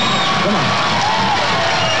 Come on.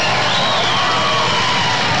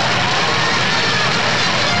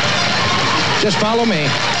 Just follow me.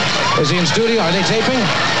 Is he in studio? Are they taping?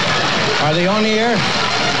 Are they on the air?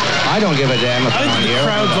 I don't give a damn if they're on the air. The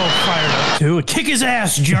crowd's all fired up too. Kick his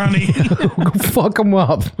ass, Johnny. Fuck him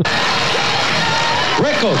up.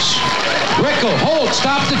 Rickles, hold,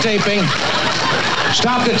 stop the taping.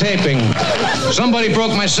 Stop the taping. Somebody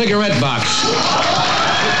broke my cigarette box.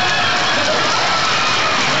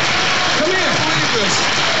 Come here.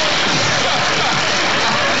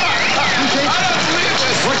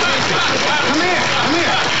 Come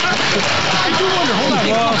here. I do wonder, hold on.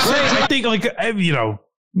 Well, I think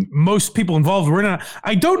most people involved were in on it.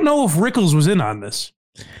 I don't know if Rickles was in on this.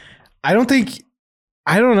 I don't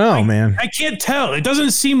know, man. I can't tell. It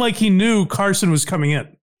doesn't seem like he knew Carson was coming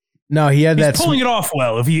in. No, he's pulling it off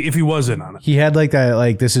well if he was in on it. He had like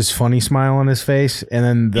that, this is funny smile on his face,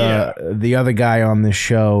 and then the other guy on this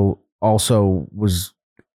show also was.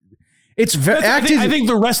 It's I think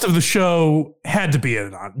the rest of the show had to be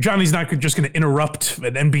in on. Johnny's not just going to interrupt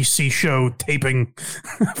an NBC show taping.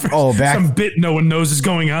 Some bit no one knows is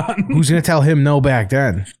going on. Who's going to tell him no back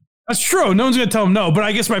then? That's true. No one's going to tell him no. But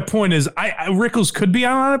I guess my point is, Rickles could be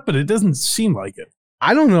on it, but it doesn't seem like it.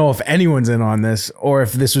 I don't know if anyone's in on this, or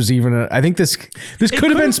if this was even I think this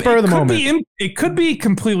could have been spur of the moment. It could be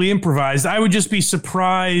completely improvised. I would just be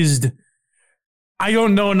surprised. I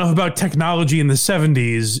don't know enough about technology in the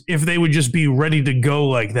 70s if they would just be ready to go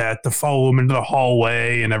like that to follow him into the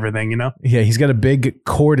hallway and everything, Yeah, he's got a big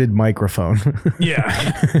corded microphone. Yeah.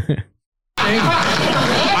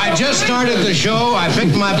 I just started the show. I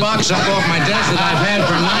picked my box up off my desk that I've had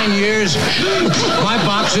for 9 years. My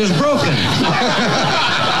box is broken.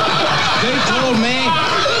 They told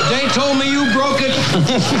me you broke it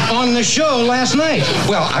on the show last night.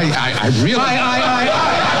 Well, I really...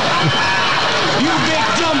 You big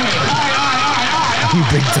dummy! You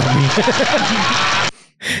big dummy.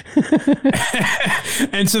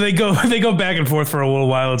 And so they go back and forth for a little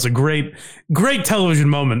while. It's a great television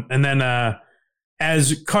moment. And then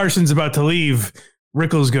as Carson's about to leave,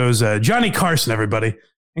 Rickles goes, Johnny Carson, everybody.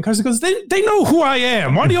 And Carson goes, they know who I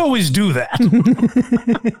am. Why do you always do that?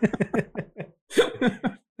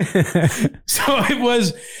 So it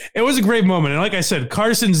was a great moment. And like I said,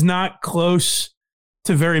 Carson's not close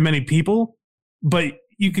to very many people, but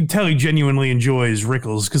you can tell he genuinely enjoys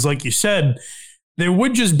Rickles because, like you said, there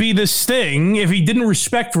would just be this thing. If he didn't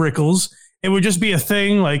respect Rickles, it would just be a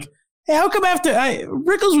thing like, hey, how come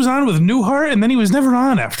Rickles was on with Newhart and then he was never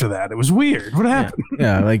on after that? It was weird. What happened?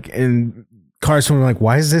 Yeah, and Carson was like,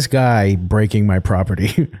 why is this guy breaking my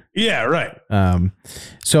property? Yeah, right.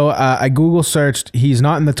 So I Google searched. He's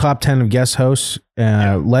not in the top 10 of guest hosts.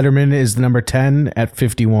 Letterman is the number 10 at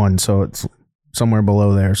 51. So it's somewhere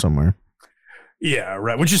below there somewhere. Yeah,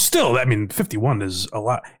 right. Which is still, 51 is a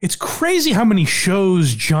lot. It's crazy how many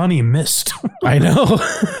shows Johnny missed. I know.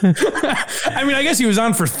 I guess he was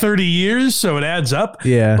on for 30 years, so it adds up.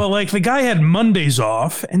 Yeah. But like the guy had Mondays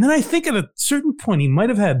off, and then I think at a certain point he might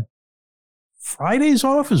have had Fridays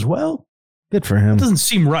off as well. Good for him. It doesn't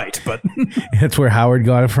seem right, but that's where Howard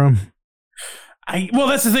got it from. Well,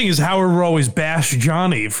 that's the thing is Howard would always bash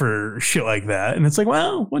Johnny for shit like that, and it's like,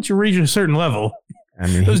 well, once you reach a certain level,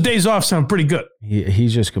 those days off sound pretty good.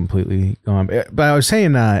 He's just completely gone. But I was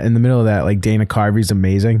saying in the middle of that, like Dana Carvey's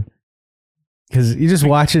amazing because you just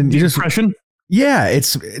watching impression. Yeah,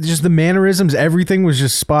 it's just the mannerisms. Everything was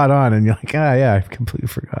just spot on, and you're like, yeah, I completely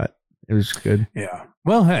forgot. It was good. Yeah.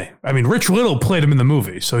 Well, hey, Rich Little played him in the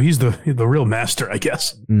movie, so he's the real master, I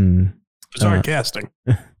guess. Bizarre casting.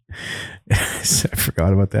 I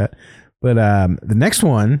forgot about that. But the next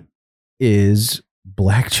one is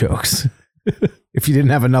black jokes. If you didn't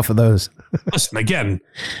have enough of those. Listen, again,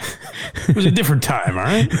 it was a different time, all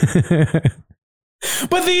right?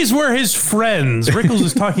 But these were his friends. Rickles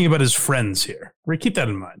is talking about his friends here. Keep that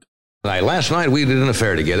in mind. Last night we did an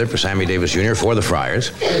affair together for Sammy Davis Jr. for the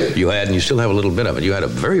Friars. You had, and you still have a little bit of it, you had a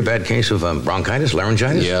very bad case of bronchitis,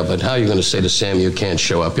 laryngitis. Yeah, but how are you going to say to Sammy you can't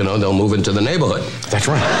show up? They'll move into the neighborhood. That's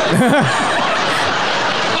right.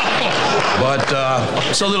 But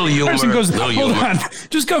it's a little humor. Carson goes, hold on,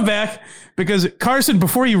 just go back. Because Carson,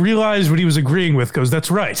 before he realized what he was agreeing with, goes, that's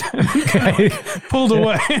right. Pulled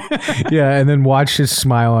away. Yeah, and then watch his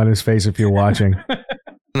smile on his face if you're watching.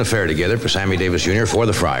 An affair together for Sammy Davis Jr. for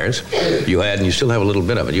the Friars. You had, and you still have a little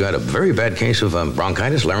bit of it, you had a very bad case of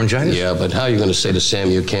bronchitis, laryngitis. Yeah, but how are you going to say to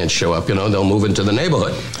Sammy you can't show up? They'll move into the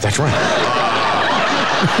neighborhood. That's right.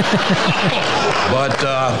 But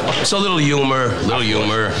it's a little humor.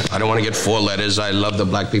 I don't want to get 4 letters. I love the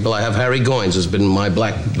black people. I have Harry Goins has been my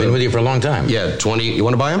black... Been with you for a long time. Yeah, 20... You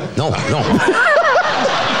want to buy him? No.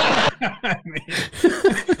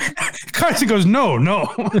 Carson goes, no.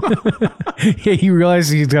 Yeah, he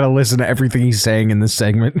realizes he's got to listen to everything he's saying in this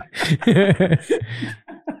segment.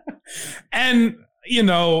 And,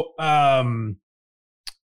 I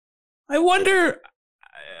wonder...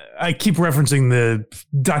 I keep referencing the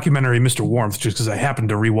documentary Mr. Warmth just because I happened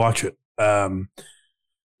to rewatch it.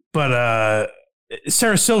 But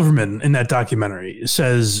Sarah Silverman in that documentary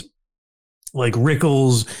says, like,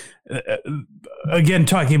 Rickles, again,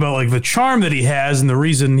 talking about like the charm that he has and the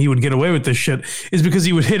reason he would get away with this shit is because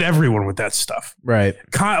he would hit everyone with that stuff. Right.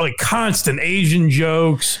 Like constant Asian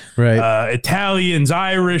jokes, right? Italians,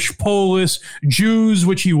 Irish, Polish, Jews,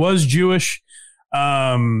 which he was Jewish.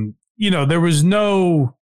 There was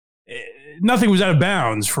nothing was out of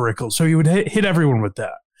bounds for Rickles, so he would hit everyone with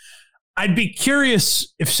that. I'd be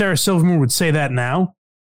curious if Sarah Silverman would say that now.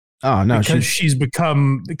 Oh, no. Because she's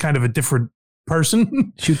become kind of a different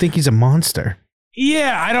person. She would think he's a monster.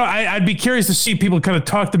 Yeah, I'd be curious to see people kind of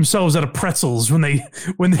talk themselves out of pretzels when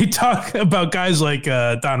they talk about guys like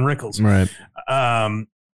Don Rickles. Right.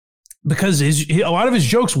 Because a lot of his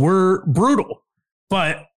jokes were brutal,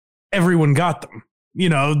 but everyone got them.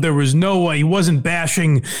 There was no way he wasn't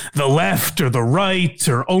bashing the left or the right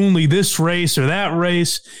or only this race or that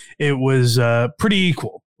race. It was pretty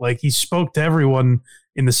equal. Like he spoke to everyone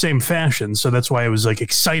in the same fashion. So that's why it was like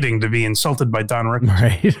exciting to be insulted by Don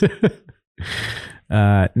Rickles.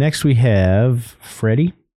 Right. Next we have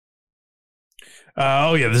Freddie.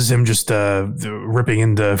 This is him just ripping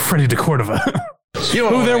into Freddie DeCordova.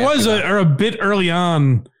 Who there was a bit early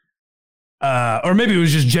on. Or maybe it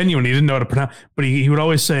was just genuine. He didn't know how to pronounce, but he would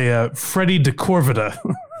always say Freddie DeCorvida,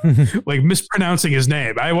 like mispronouncing his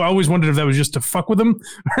name. I always wondered if that was just to fuck with him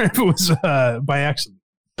or if it was by accident.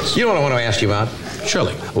 You know what I want to ask you about?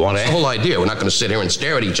 Surely. The whole idea. We're not going to sit here and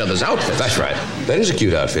stare at each other's outfits. That's right. That is a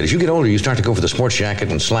cute outfit. As you get older, you start to go for the sports jacket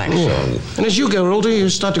and slacks. And as you get older, you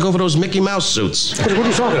start to go for those Mickey Mouse suits. What are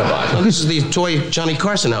you talking about? Well, this is the toy Johnny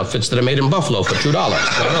Carson outfits that are made in Buffalo for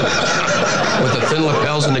 $2. With the thin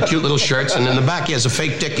lapels and the cute little shirts, and in the back he has a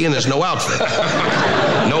fake dickie and there's no outfit.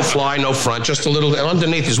 No fly, no front, just a little... And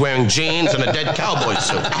underneath he's wearing jeans and a dead cowboy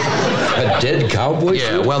suit. A dead cowboy suit?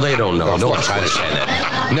 Yeah, well, they don't know. No one's trying to say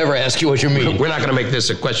that. Never ask you what you mean. We're not going to make this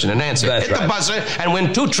a question and answer. That's Hit the buzzer and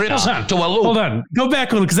win 2 trips to a loop. Hold on. Go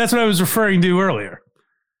back a little, because that's what I was referring to earlier.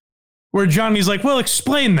 Where Johnny's like, well,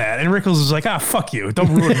 explain that. And Rickles is like, fuck you.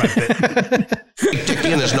 Don't ruin my bit.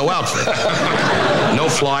 Dickie and there's no outfit. No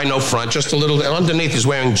fly, no front, just a little... And underneath he's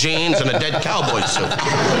wearing jeans and a dead cowboy suit.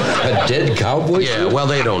 A dead cowboy suit? Yeah, well,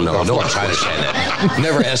 they don't know. No one's trying to say that.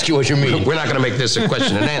 Never ask you what you mean. We're not going to make this a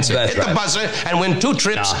question and answer. That's Hit the buzzer and win 2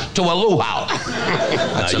 trips to a luau.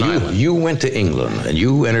 That's you went to England and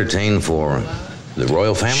you entertained for the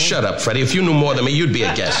royal family? Shut up, Freddie. If you knew more than me, you'd be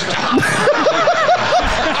a guest.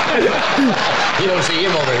 You don't see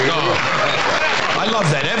him over here. No. I love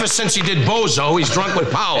that. Ever since he did Bozo, he's drunk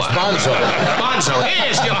with power. It's Bonzo. Bonzo.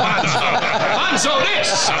 Here's your Bonzo. Bonzo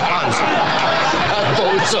this.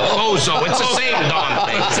 Bonzo. Bozo. It's the same darn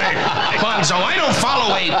thing. Bonzo. I don't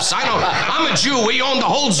follow apes. I'm a Jew. We own the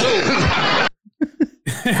whole zoo.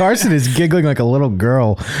 Carson is giggling like a little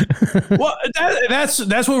girl. Well, that's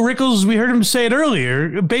what Rickles, we heard him say it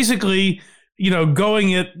earlier. Basically,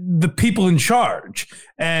 going at the people in charge.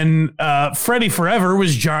 And Freddie Forever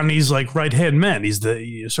was Johnny's like right-hand man. He's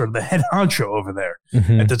the sort of the head honcho over there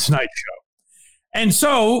at the Tonight Show. And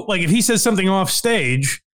so, like, if he says something off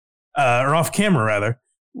stage, or off camera rather,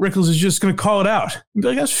 Rickles is just going to call it out. He'd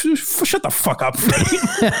be like, shut the fuck up, Freddie.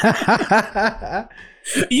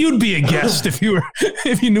 You'd be a guest if you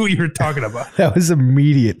knew what you were talking about. That was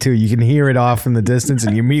immediate too. You can hear it off in the distance,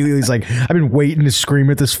 and you immediately is like, "I've been waiting to scream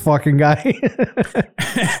at this fucking guy."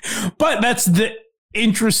 But that's the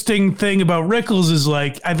interesting thing about Rickles is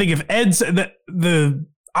like, I think if Ed said the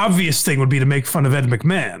obvious thing would be to make fun of Ed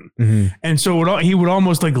McMahon, and so he would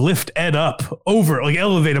almost like lift Ed up over, like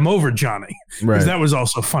elevate him over Johnny, because that was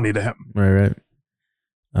also funny to him. Right.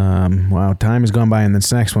 Wow, time has gone by in this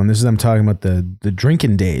next one. This is them talking about the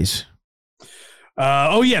drinking days.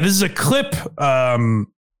 This is a clip,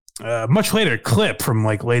 much later clip from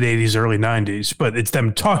like late 80s, early 90s, but it's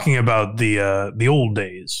them talking about the old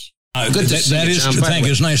days. Good to see you, John. Thank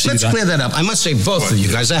you. It's nice to see you. Let's clear that up. I must say, both of you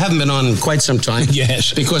guys, I haven't been on quite some time.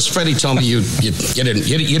 Yes. Because Freddie told me you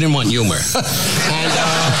didn't want humor.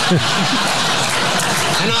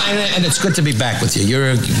 And it's good to be back with you.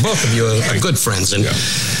 Both of you are good friends. And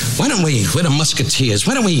why don't we're the Musketeers.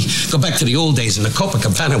 Why don't we go back to the old days in the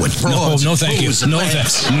Copacabana with broads? No, thank you. No,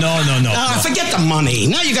 thanks. No. Forget the money.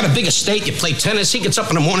 Now you got a big estate. You play tennis. He gets up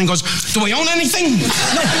in the morning and goes, do we own anything?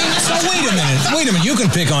 No, wait a minute. You can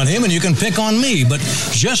pick on him and you can pick on me. But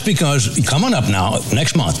just because, coming up now,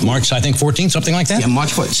 next month, March, I think, 14th, something like that? Yeah,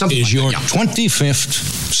 March 14th. Is your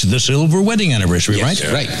 25th, the silver wedding anniversary, right?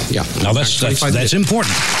 Right, yeah. Now that's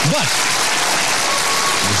important. But,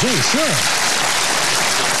 sure.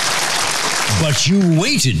 But you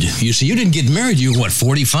waited. You see, you didn't get married. You,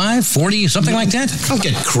 45, 40, something like that? Don't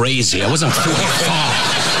get crazy. I wasn't 45.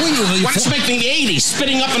 Why don't you make me 80,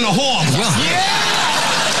 spitting up in the hall?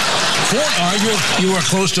 You were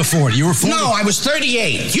close to 40. You were 40. No, I was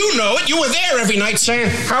 38. You know it. You were there every night saying,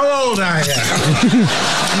 how old are you?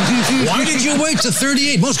 Why did you wait to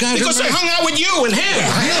 38? Most guys Because I hung out with you and him.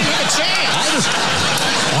 I didn't have a chance.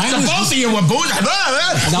 Both of you were boozing.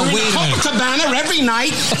 Now, wait a minute. Copacabana every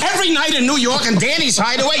night in New York and Danny's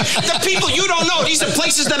Hideaway. The people you don't know, these are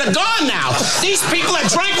places that are gone now. These people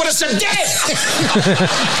that drank with us are dead.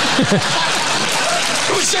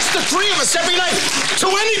 It was just the three of us every night to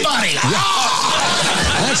anybody.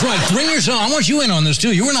 That's right. Bring yourself. I want you in on this,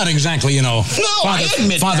 too. You were not exactly, No, I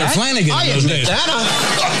admit Father that. Flanagan in those days.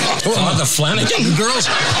 Father Flanagan? Girls.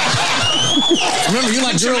 Remember, you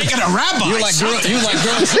like girls. You're making a rabbi. You like girls. Didn't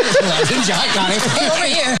you? I got it. Hey, over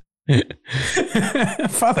here.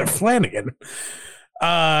 Father Flanagan.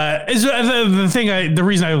 Is the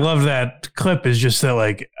reason I love that clip is just that,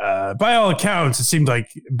 like, by all accounts, it seemed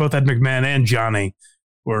like both Ed McMahon and Johnny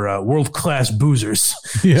were world-class boozers.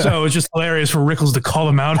 Yeah. So it's just hilarious for Rickles to call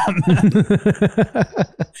them out on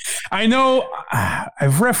that. I know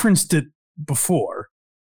I've referenced it before.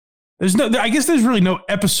 I guess there's really no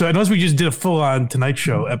episode, unless we just did a full-on Tonight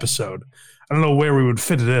Show episode. I don't know where we would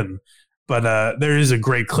fit it in, but there is a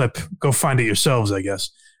great clip. Go find it yourselves, I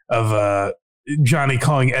guess, of Johnny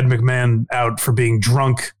calling Ed McMahon out for being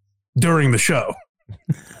drunk during the show.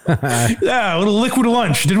 Yeah, a little liquid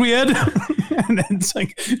lunch, did we, Ed? And then it's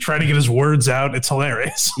like trying to get his words out. It's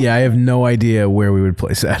hilarious. Yeah, I have no idea where we would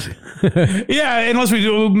place that. Yeah, unless maybe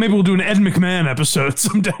we'll do an Ed McMahon episode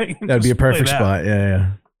someday. That'd be a perfect spot.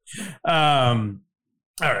 Yeah. All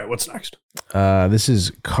right, what's next? This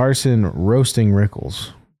is Carson roasting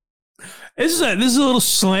Rickles. This is a little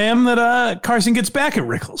slam that Carson gets back at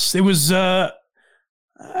Rickles. It was I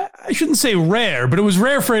shouldn't say rare, but it was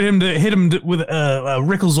rare for him to hit him with a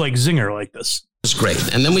Rickles like zinger like this. It's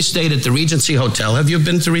great. And then we stayed at the Regency Hotel. Have you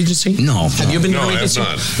been to Regency? No. Have you been to Regency? I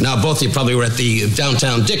have not. No, both of you probably were at the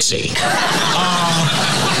downtown Dixie.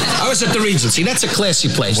 I was at the Regency. That's a classy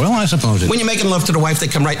place. Well, I suppose it. When you're making love to the wife, they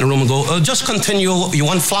come right in the room and go, just continue. You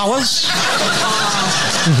want flowers?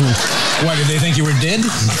 Why, did they think you were dead?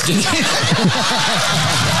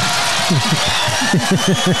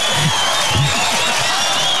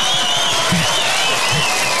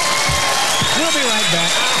 We'll be right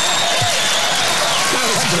back. That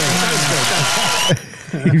was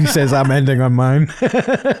good. He says, I'm ending on mine.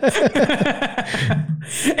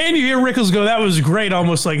 And And you hear Rickles go, that was great.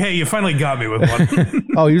 Almost like, hey, you finally got me with one.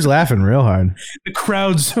 Oh, he was laughing real hard. The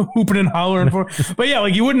crowd's whooping and hollering for. But yeah,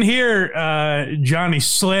 like you wouldn't hear Johnny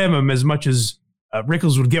slam him as much as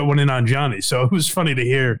Rickles would get one in on Johnny. So it was funny to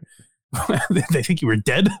hear. They think you were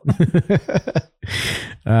dead.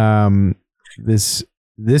 This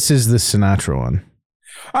is the Sinatra one.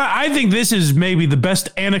 I think this is maybe the best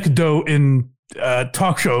anecdote in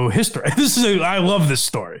talk show history. I love this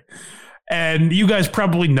story. And you guys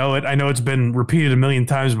probably know it. I know it's been repeated a million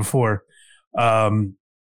times before. But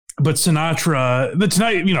Sinatra, the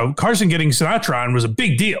Tonight, Carson getting Sinatra on was a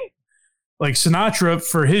big deal. Like Sinatra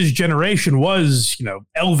for his generation was,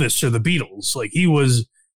 Elvis or the Beatles. Like he was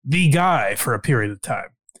the guy for a period of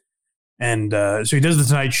time. And so he does the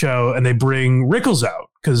Tonight Show and they bring Rickles out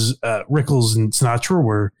because Rickles and Sinatra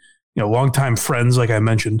were, longtime friends, like I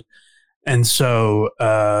mentioned. And so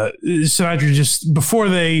Sinatra just before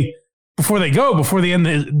they end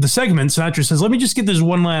the segment, Sinatra says, let me just get this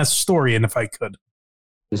one last story in if I could.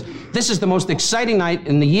 This is the most exciting night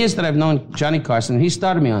in the years that I've known Johnny Carson. He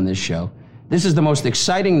started me on this show. This is the most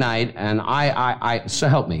exciting night, and I so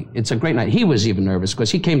help me. It's a great night. He was even nervous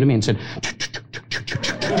because he came to me and said,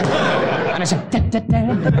 and I said,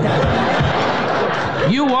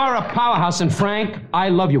 you are a powerhouse, and Frank, I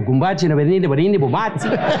love you. I'm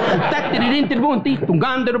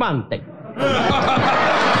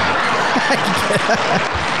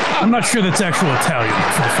not sure that's actual Italian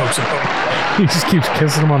for the folks at home. He just keeps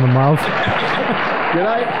kissing him on the mouth.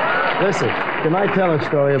 Can I tell a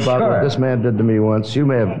story about what this man did to me once? You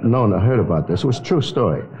may have known or heard about this. It was a true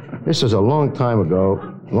story. This is a long time ago,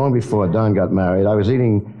 long before Don got married. I was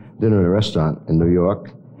eating dinner in a restaurant in New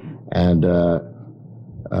York, and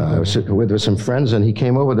I was sitting with some friends, and he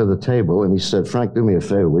came over to the table, and he said, Frank, do me a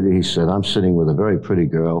favor, will you? He said, I'm sitting with a very pretty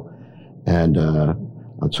girl, and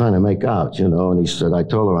I'm trying to make out, and he said, I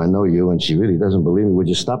told her I know you, and she really doesn't believe me. Would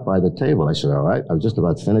you stop by the table? I said, all right. I was just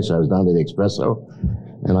about finished. I was down to the espresso.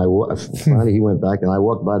 And finally he went back, and I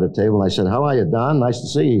walked by the table, and I said, how are you, Don? Nice to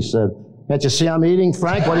see you. He said, can't you see I'm eating,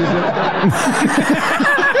 Frank? What are you doing? I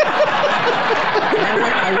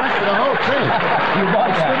went for the whole thing.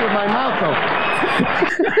 I stood with my mouth open.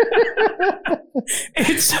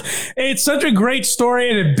 It's such a great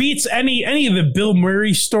story, and it beats any of the Bill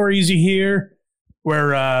Murray stories you hear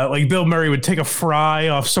where like Bill Murray would take a fry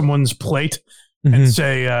off someone's plate and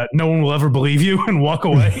say, no one will ever believe you, and walk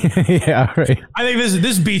away. Yeah, right. I think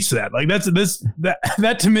this beats that. Like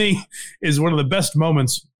that to me is one of the best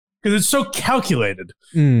moments because it's so calculated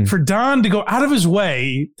for Don to go out of his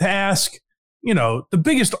way to ask, the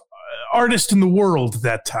biggest artist in the world at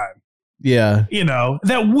that time. Yeah.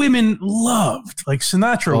 That women loved. Like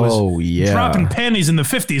Sinatra was dropping panties in the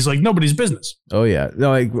 50s like nobody's business. Oh, yeah.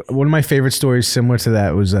 No, like one of my favorite stories similar to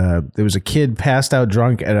that was there was a kid passed out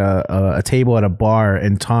drunk at a table at a bar,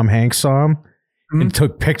 and Tom Hanks saw him and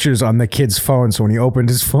took pictures on the kid's phone. So when he opened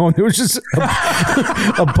his phone, there was just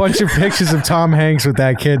a bunch of pictures of Tom Hanks with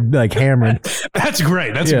that kid like hammered. That's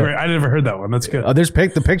great. That's great. I never heard that one. That's good.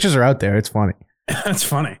 The pictures are out there. It's funny. That's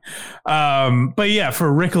funny. But yeah,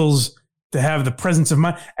 for Rickles to have the presence of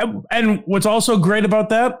mind. And what's also great about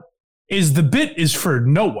that is the bit is for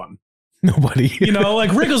no one. Nobody.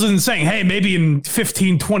 Like Rickles isn't saying, hey, maybe in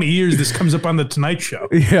 15, 20 years this comes up on the Tonight Show.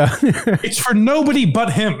 Yeah. It's for nobody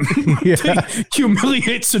but him to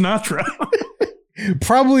humiliate Sinatra.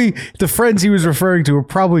 Probably the friends he was referring to were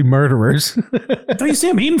probably murderers. Don't you see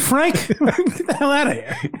him eating, Frank? Get the hell out of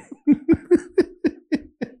here.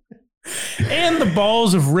 And the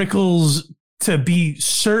balls of Rickles to be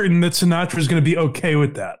certain that Sinatra is going to be okay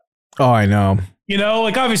with that. Oh, I know.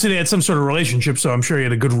 Like obviously they had some sort of relationship, so I'm sure he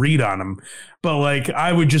had a good read on him. But like,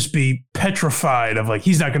 I would just be petrified of like,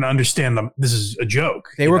 he's not going to understand them. This is a joke.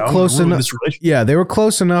 They were close enough. Yeah, they were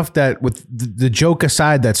close enough that with the joke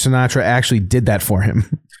aside, that Sinatra actually did that for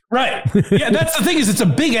him. Right. Yeah, that's the thing is it's a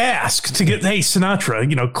big ask to get, hey,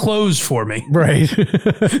 Sinatra, clothes for me. Right.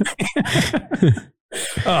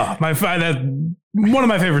 Oh, one of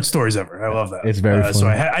my favorite stories ever. I love that. It's very funny. So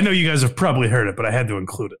I know you guys have probably heard it, but I had to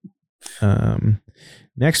include it.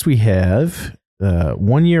 Next we have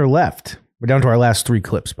 1 year left. We're down to our last 3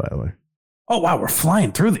 clips, by the way. Oh wow, we're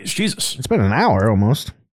flying through these. Jesus, it's been an hour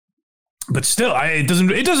almost. But still, it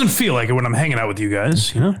doesn't feel like it when I'm hanging out with you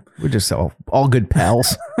guys. We're just all good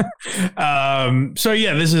pals. So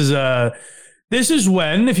yeah, this is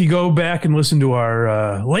when, if you go back and listen to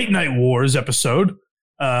our Late Night Wars episode,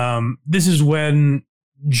 this is when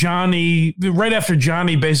Johnny, right after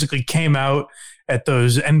Johnny basically came out at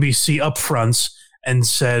those NBC upfronts and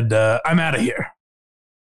said, I'm out of here.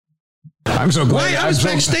 I'm so glad. Wait, I was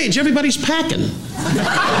backstage. Everybody's packing.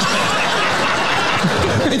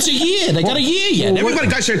 It's a year. They got a year yet. Everybody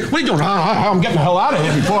guys said, what are you doing? I'm getting the hell out of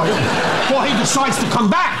here before he decides to come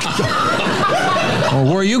back. Well,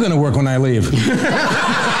 where are you going to work when I leave?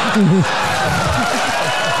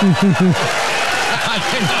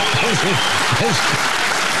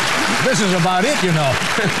 This is about it, you know.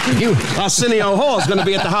 Arsenio Hall is going to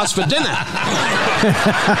be at the house for dinner.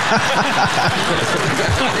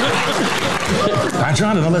 That's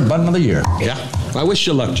right, another year. Yeah. I wish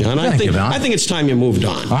you luck, John. Thank you, Don. I think it's time you moved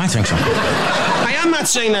on. I think so. I'm not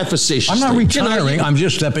saying that facetiously. I'm not retiring. I'm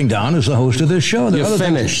just stepping down as the host of this show. You're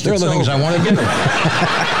finished. There are other things I want to get to.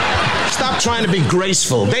 Stop trying to be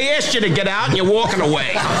graceful. They asked you to get out and you're walking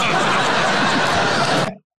away.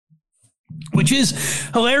 Which is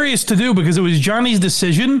hilarious to do because it was Johnny's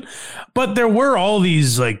decision, but there were all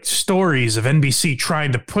these like stories of NBC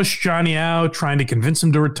trying to push Johnny out, trying to convince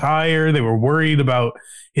him to retire. They were worried about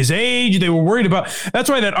his age. They were worried about, that's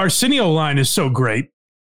why that Arsenio line is so great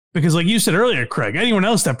because like you said earlier, Craig, anyone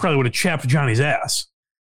else that probably would have chapped Johnny's ass.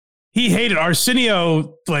 He hated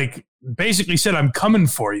Arsenio, like basically said, I'm coming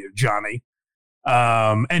for you, Johnny.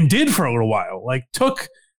 And did for a little while, like took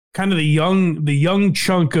kind of the young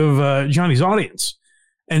chunk of Johnny's audience.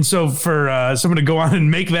 And so for someone to go on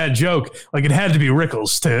and make that joke, like it had to be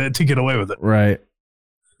Rickles to get away with it. Right.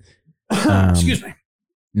 Excuse me.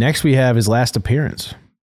 Next we have his last appearance.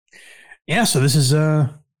 Yeah. So this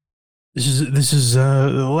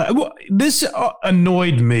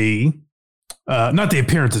annoyed me. Not the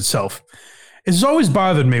appearance itself. It's always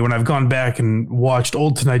bothered me when I've gone back and watched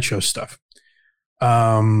old Tonight Show stuff.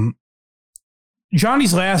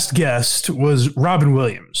 Johnny's last guest was Robin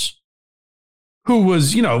Williams, who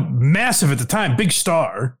was, massive at the time, big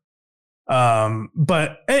star,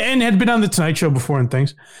 but had been on the Tonight Show before and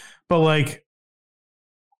things. But like,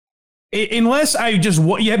 unless I just,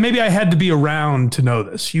 maybe I had to be around to know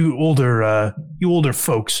this. You older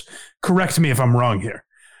folks, correct me if I'm wrong here.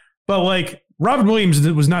 But like, Robin Williams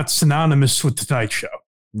was not synonymous with the Tonight Show.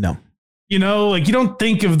 No. You don't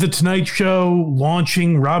think of the Tonight Show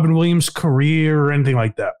launching Robin Williams' career or anything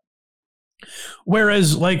like that.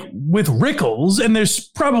 Whereas, like with Rickles, and there's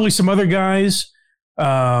probably some other guys,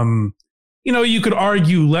 you could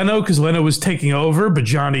argue Leno because Leno was taking over, but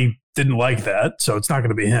Johnny didn't like that, so it's not going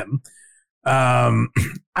to be him.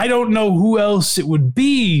 I don't know who else it would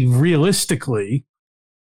be realistically,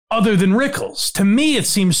 other than Rickles. To me, it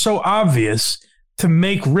seems so obvious to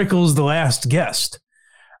make Rickles the last guest.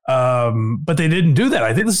 But they didn't do that.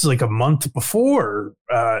 I think this is like a month before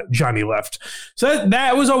Johnny left. So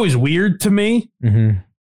that was always weird to me.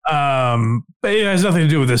 Mm-hmm. But it has nothing to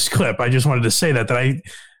do with this clip. I just wanted to say that I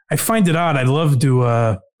find it odd. I'd love to,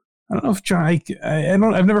 I don't know if Johnny,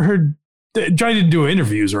 I've never heard, Johnny didn't do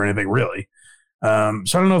interviews or anything really. So I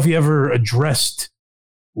don't know if he ever addressed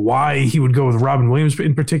why he would go with Robin Williams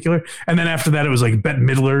in particular. And then after that, it was like Bette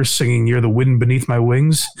Midler singing You're the Wind Beneath My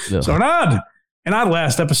Wings. Yeah. So an odd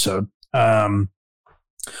last episode. Well,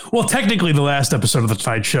 technically the last episode of the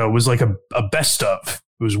Tonight Show was like a best of.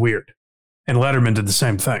 It was weird. And Letterman did the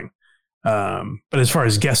same thing. But as far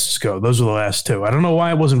as guests go, those were the last two. I don't know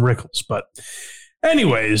why it wasn't Rickles, but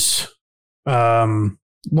anyways, long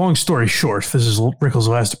story short, this is Rickles'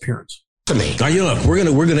 last appearance. To me. Now, look, we're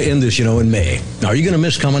gonna end this, in May. Now, are you gonna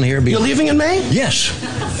miss coming here? You're leaving in May? Yes.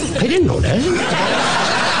 I didn't know that.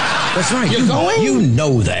 That's right. You're going? You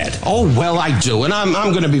know that. Oh, well, I do. And I'm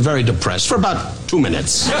going to be very depressed for about 2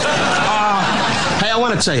 minutes. Hey, I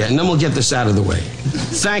want to tell you, and then we'll get this out of the way.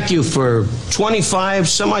 Thank you for 25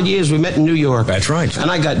 some odd years we met in New York. That's right. And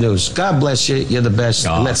I got news. God bless you. You're the best.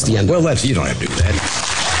 And that's the end. Well, you don't have to do that.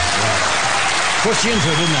 Pushed you into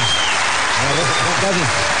it, didn't I?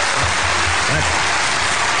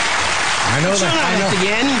 I know that. At the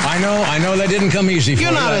end. I know that didn't come easy for you.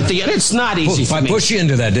 You're not at the end. It's not easy for me. I pushed you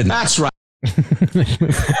into that, didn't I? That's right.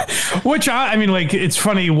 Which I mean, like, it's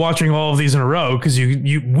funny watching all of these in a row because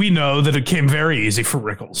we know that it came very easy for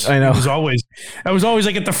Rickles. I know. I was always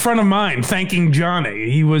like at the front of mind thanking Johnny.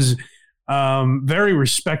 He was very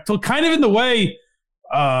respectful, kind of in the way,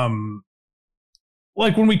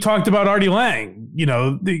 like when we talked about Artie Lang.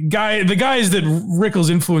 The guys that Rickles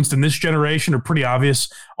influenced in this generation are pretty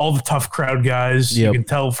obvious. All the tough crowd guys, you can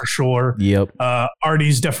tell for sure. Yep.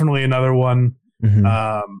 Artie's definitely another one.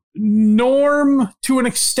 Mm-hmm. Norm to an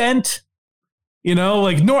extent,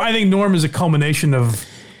 I think Norm is a culmination of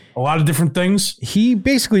a lot of different things. He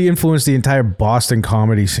basically influenced the entire Boston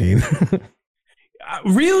comedy scene.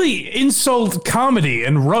 Really, insult comedy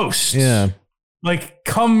and roasts. Yeah.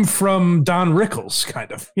 Come from Don Rickles,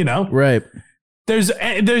 kind of, Right. there's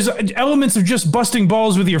elements of just busting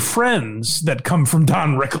balls with your friends that come from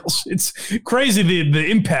Don Rickles. It's crazy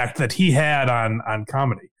the impact that he had on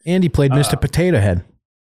comedy. And he played Mr. Potato Head.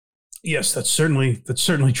 Yes, that's certainly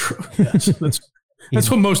true. Yes, that's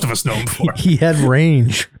what most of us know him for. He had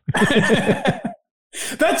range.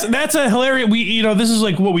 That's a hilarious. This is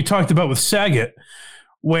like what we talked about with Saget,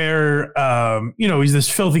 where he's this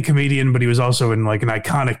filthy comedian, but he was also in like an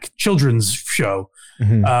iconic children's show.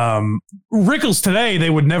 Mm-hmm. Rickles today, they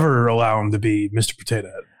would never allow him to be Mr. Potato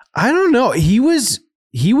Head. I don't know. He was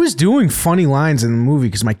doing funny lines in the movie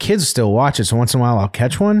because my kids still watch it. So once in a while I'll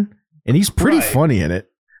catch one, and he's pretty funny in it.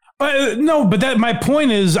 But my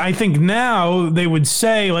point is, I think now they would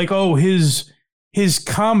say like, oh, his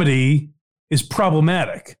comedy is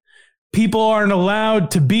problematic. People aren't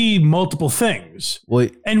allowed to be multiple things. Well,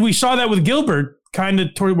 and we saw that with Gilbert, kind of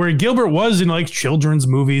where Gilbert was in like children's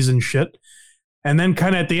movies and shit. And then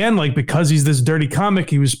kind of at the end, like, because he's this dirty comic,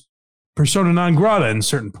 he was persona non grata in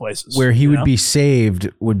certain places. Where he would be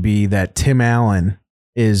saved would be that Tim Allen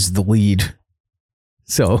is the lead.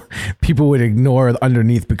 So people would ignore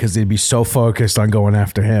underneath because they'd be so focused on going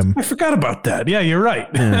after him. I forgot about that. Yeah, you're right.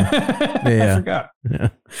 Yeah. I forgot. Yeah.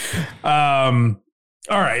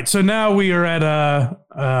 All right. So now we are at our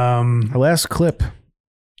last clip.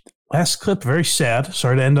 Last clip. Very sad.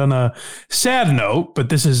 Sorry to end on a sad note, but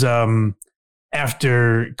this is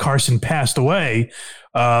after Carson passed away.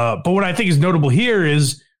 But what I think is notable here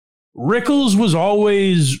is Rickles was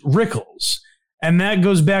always Rickles. And that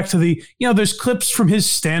goes back to there's clips from his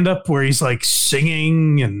stand-up where he's like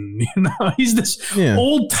singing and, he's this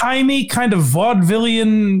old-timey kind of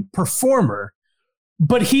vaudevillian performer,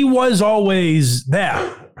 but he was always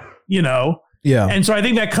that, Yeah. And so I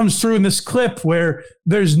think that comes through in this clip where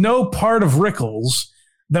there's no part of Rickles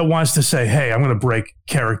that wants to say, hey, I'm going to break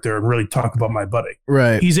character and really talk about my buddy.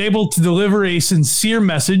 Right. He's able to deliver a sincere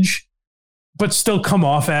message, but still come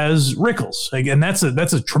off as Rickles. And that's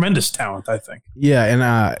a tremendous talent, I think. Yeah,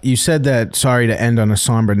 and you said that, sorry to end on a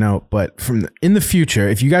somber note, but in the future,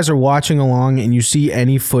 if you guys are watching along and you see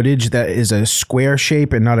any footage that is a square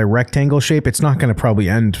shape and not a rectangle shape, it's not going to probably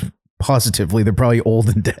end positively. They're probably old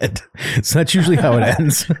and dead. So that's usually how it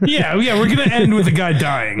ends. yeah, we're going to end with a guy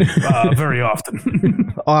dying very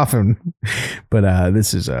often. Often. But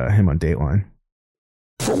this is him on Dateline.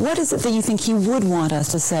 But what is it that you think he would want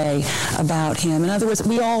us to say about him? In other words,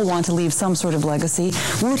 we all want to leave some sort of legacy.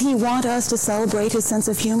 Would he want us to celebrate his sense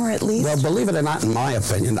of humor at least? Well, believe it or not, in my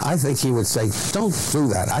opinion, I think he would say, don't do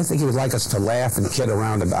that. I think he would like us to laugh and kid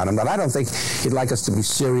around about him, but I don't think he'd like us to be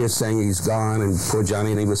serious saying he's gone and poor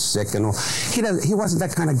Johnny and he was sick and all. He wasn't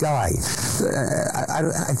that kind of guy.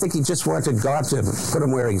 I think he just wanted God to put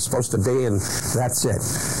him where he's supposed to be, and that's it.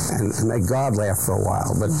 And make God laugh for a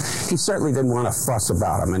while. But he certainly didn't want to fuss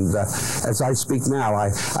about him. And as I speak now, I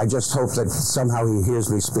just hope that somehow he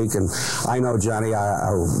hears me speak. And I know, Johnny,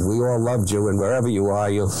 we all loved you, and wherever you are,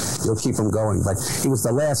 you'll keep him going. But he was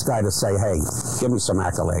the last guy to say, hey, give me some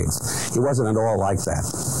accolades. He wasn't at all like that.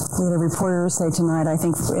 We had a reporter say tonight, I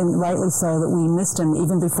think, and rightly so, that we missed him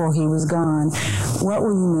even before he was gone. What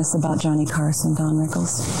will you miss about Johnny Carson, Don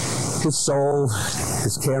Rickles? His soul,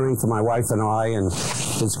 his caring for my wife and I, and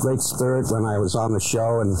his great spirit when I was on the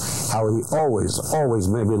show, and how he always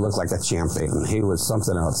made me look like a champion. He was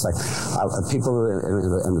something else. People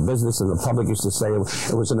in the business and the public used to say it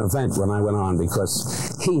was an event when I went on,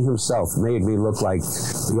 because he himself made me look like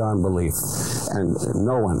beyond belief, and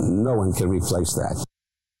no one can replace that.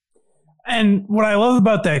 And what I love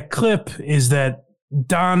about that clip is that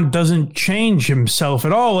Don doesn't change himself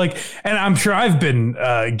at all. And I'm sure I've been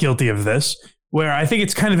guilty of this, where I think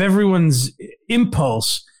it's kind of everyone's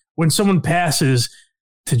impulse when someone passes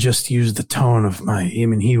to just use the tone of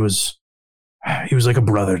he was like a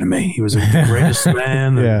brother to me. He was the greatest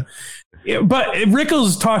man. Yeah. But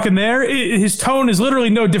Rickles talking there, his tone is literally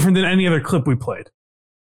no different than any other clip we played.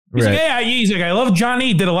 He's like, hey, I love Johnny.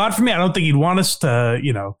 He did a lot for me. I don't think he'd want us to,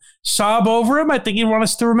 sob over him. I think he'd want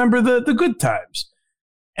us to remember the good times.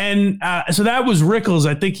 And so that was Rickles.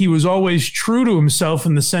 I think he was always true to himself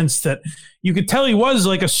in the sense that you could tell he was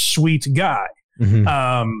like a sweet guy.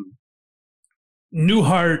 Mm-hmm.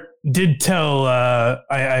 Newhart did tell,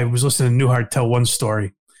 I was listening to Newhart tell one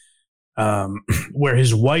story where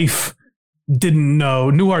his wife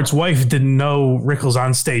Newhart's wife didn't know Rickles'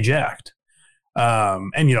 onstage act.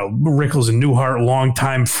 And, Rickles and Newhart,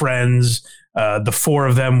 longtime friends. The four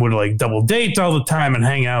of them would like double date all the time and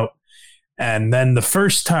hang out. And then the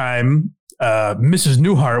first time Mrs.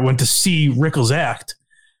 Newhart went to see Rickles act,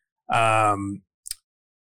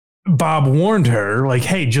 Bob warned her, like,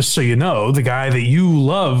 hey, just so you know, the guy that you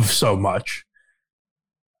love so much,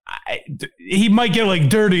 he might get like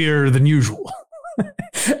dirtier than usual.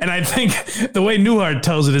 And I think the way Newhart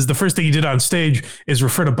tells it is the first thing he did on stage is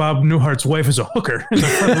refer to Bob Newhart's wife as a hooker in the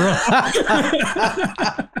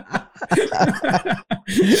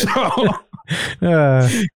front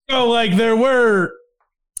row. So like there were,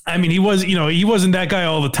 I mean, he wasn't that guy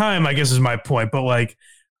all the time, I guess is my point. But like,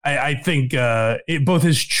 I think both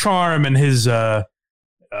his charm and his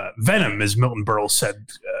venom, as Milton Berle said,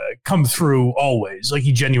 come through always. Like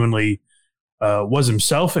he genuinely was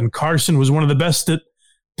himself, and Carson was one of the best at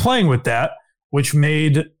playing with that, which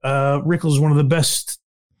made Rickles one of the best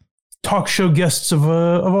talk show guests of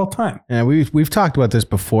all time. Yeah, we've talked about this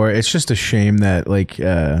before. It's just a shame that like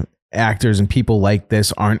actors and people like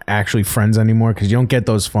this aren't actually friends anymore, because you don't get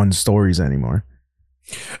those fun stories anymore.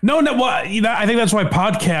 No. Well, I think that's why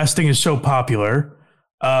podcasting is so popular,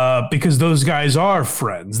 because those guys are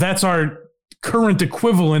friends. That's our current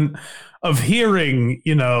equivalent of hearing,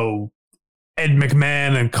 Ed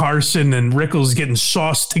McMahon and Carson and Rickles getting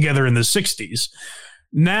sauced together in the 60s.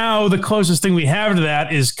 Now, the closest thing we have to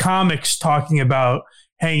that is comics talking about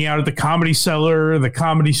hanging out at the Comedy Cellar, the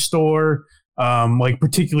Comedy Store, like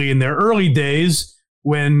particularly in their early days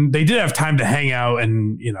when they did have time to hang out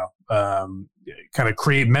and, kind of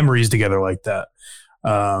create memories together like that.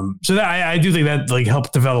 So that I do think that like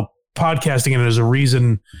helped develop podcasting, and there's a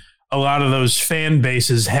reason a lot of those fan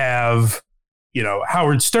bases have,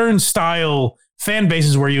 Howard Stern style fan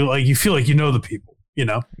bases where you feel like the people,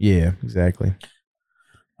 Yeah, exactly.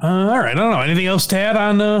 All right. I don't know. Anything else to add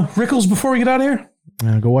on Rickles before we get out of here?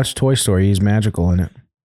 Go watch Toy Story. He's magical in it.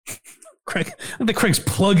 Craig, I think Craig's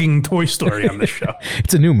plugging Toy Story on this show.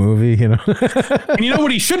 It's a new movie, And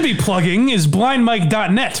what he should be plugging is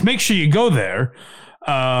blindmike.net. Make sure you go there.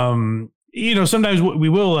 Sometimes we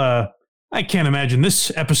will... I can't imagine this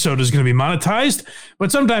episode is going to be monetized,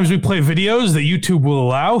 but sometimes we play videos that YouTube will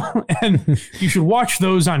allow, and you should watch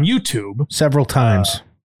those on YouTube. Several times.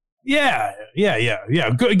 Yeah.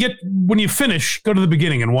 When you finish, go to the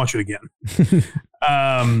beginning and watch it again.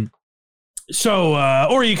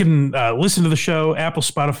 Or you can listen to the show, Apple,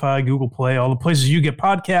 Spotify, Google Play, all the places you get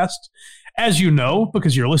podcasts. As you know,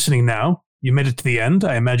 because you're listening now, you made it to the end.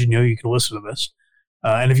 I imagine you can listen to this.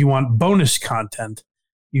 And if you want bonus content,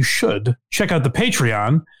 you should check out the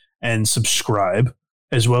Patreon and subscribe,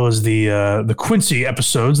 as well as the Quincy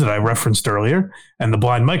episodes that I referenced earlier and the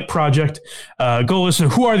Blind Mike Project. Go listen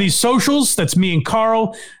to Who Are These Socials? That's me and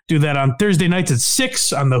Carl. Do that on Thursday nights at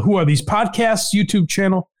 6 on the Who Are These Podcasts YouTube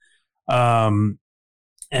channel. And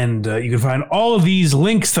you can find all of these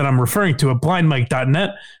links that I'm referring to at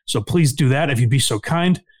blindmike.net. So please do that if you'd be so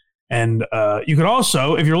kind. And you could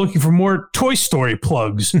also, if you're looking for more Toy Story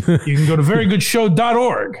plugs, you can go to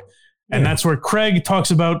verygoodshow.org. And that's where Craig talks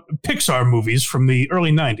about Pixar movies from the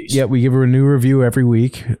early 90s. Yeah, we give her a new review every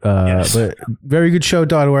week. Yes. But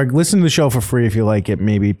verygoodshow.org. Listen to the show for free if you like it.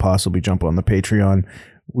 Maybe possibly jump on the Patreon.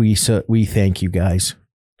 We thank you guys.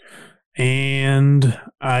 And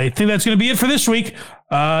I think that's going to be it for this week.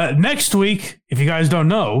 Next week, if you guys don't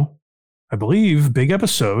know, I believe, big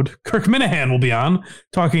episode, Kirk Minahan will be on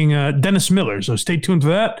talking Dennis Miller. So stay tuned for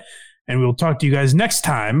that. And we'll talk to you guys next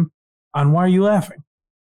time on Why Are You Laughing?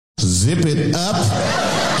 Zip it up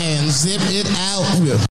and zip it out.